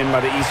hauled in by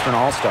the Eastern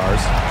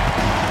All-Stars.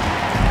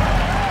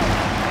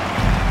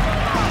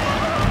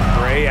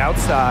 Gray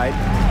outside.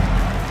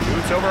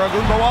 Shoots over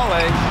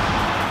Agumbawale.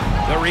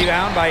 The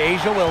rebound by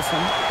Asia Wilson.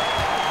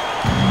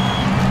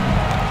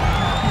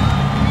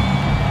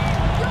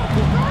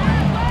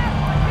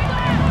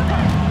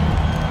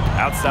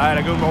 Outside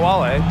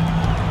Agumbawale.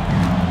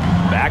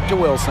 Back to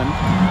Wilson.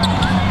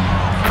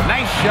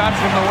 Nice shot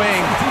from the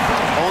wing.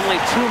 Only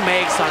 2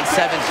 makes on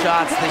 7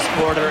 shots this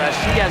quarter as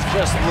she has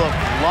just looked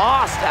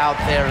lost out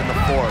there in the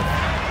fourth.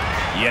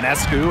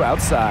 Ionescu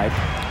outside.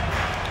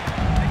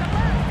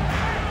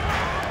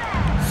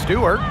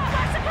 Stewart.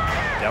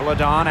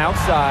 Deladon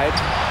outside.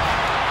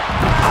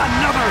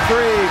 Another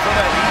three for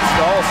the East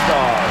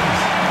All-Stars.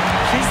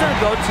 She's their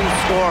go-to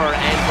scorer,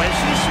 and when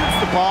she shoots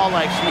the ball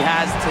like she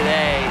has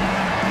today,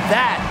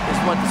 that is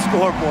what the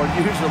scoreboard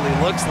usually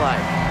looks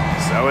like.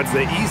 So it's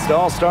the East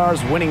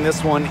All-Stars winning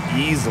this one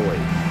easily.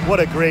 What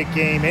a great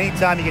game.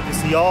 Anytime you get to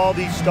see all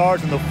these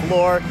stars on the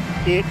floor,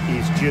 it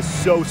is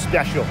just so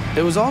special.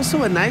 It was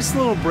also a nice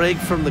little break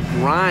from the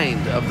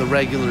grind of the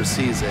regular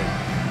season.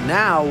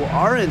 Now,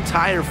 our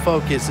entire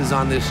focus is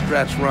on this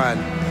stretch run.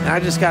 And I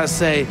just got to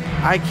say,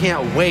 I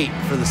can't wait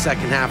for the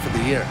second half of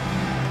the year.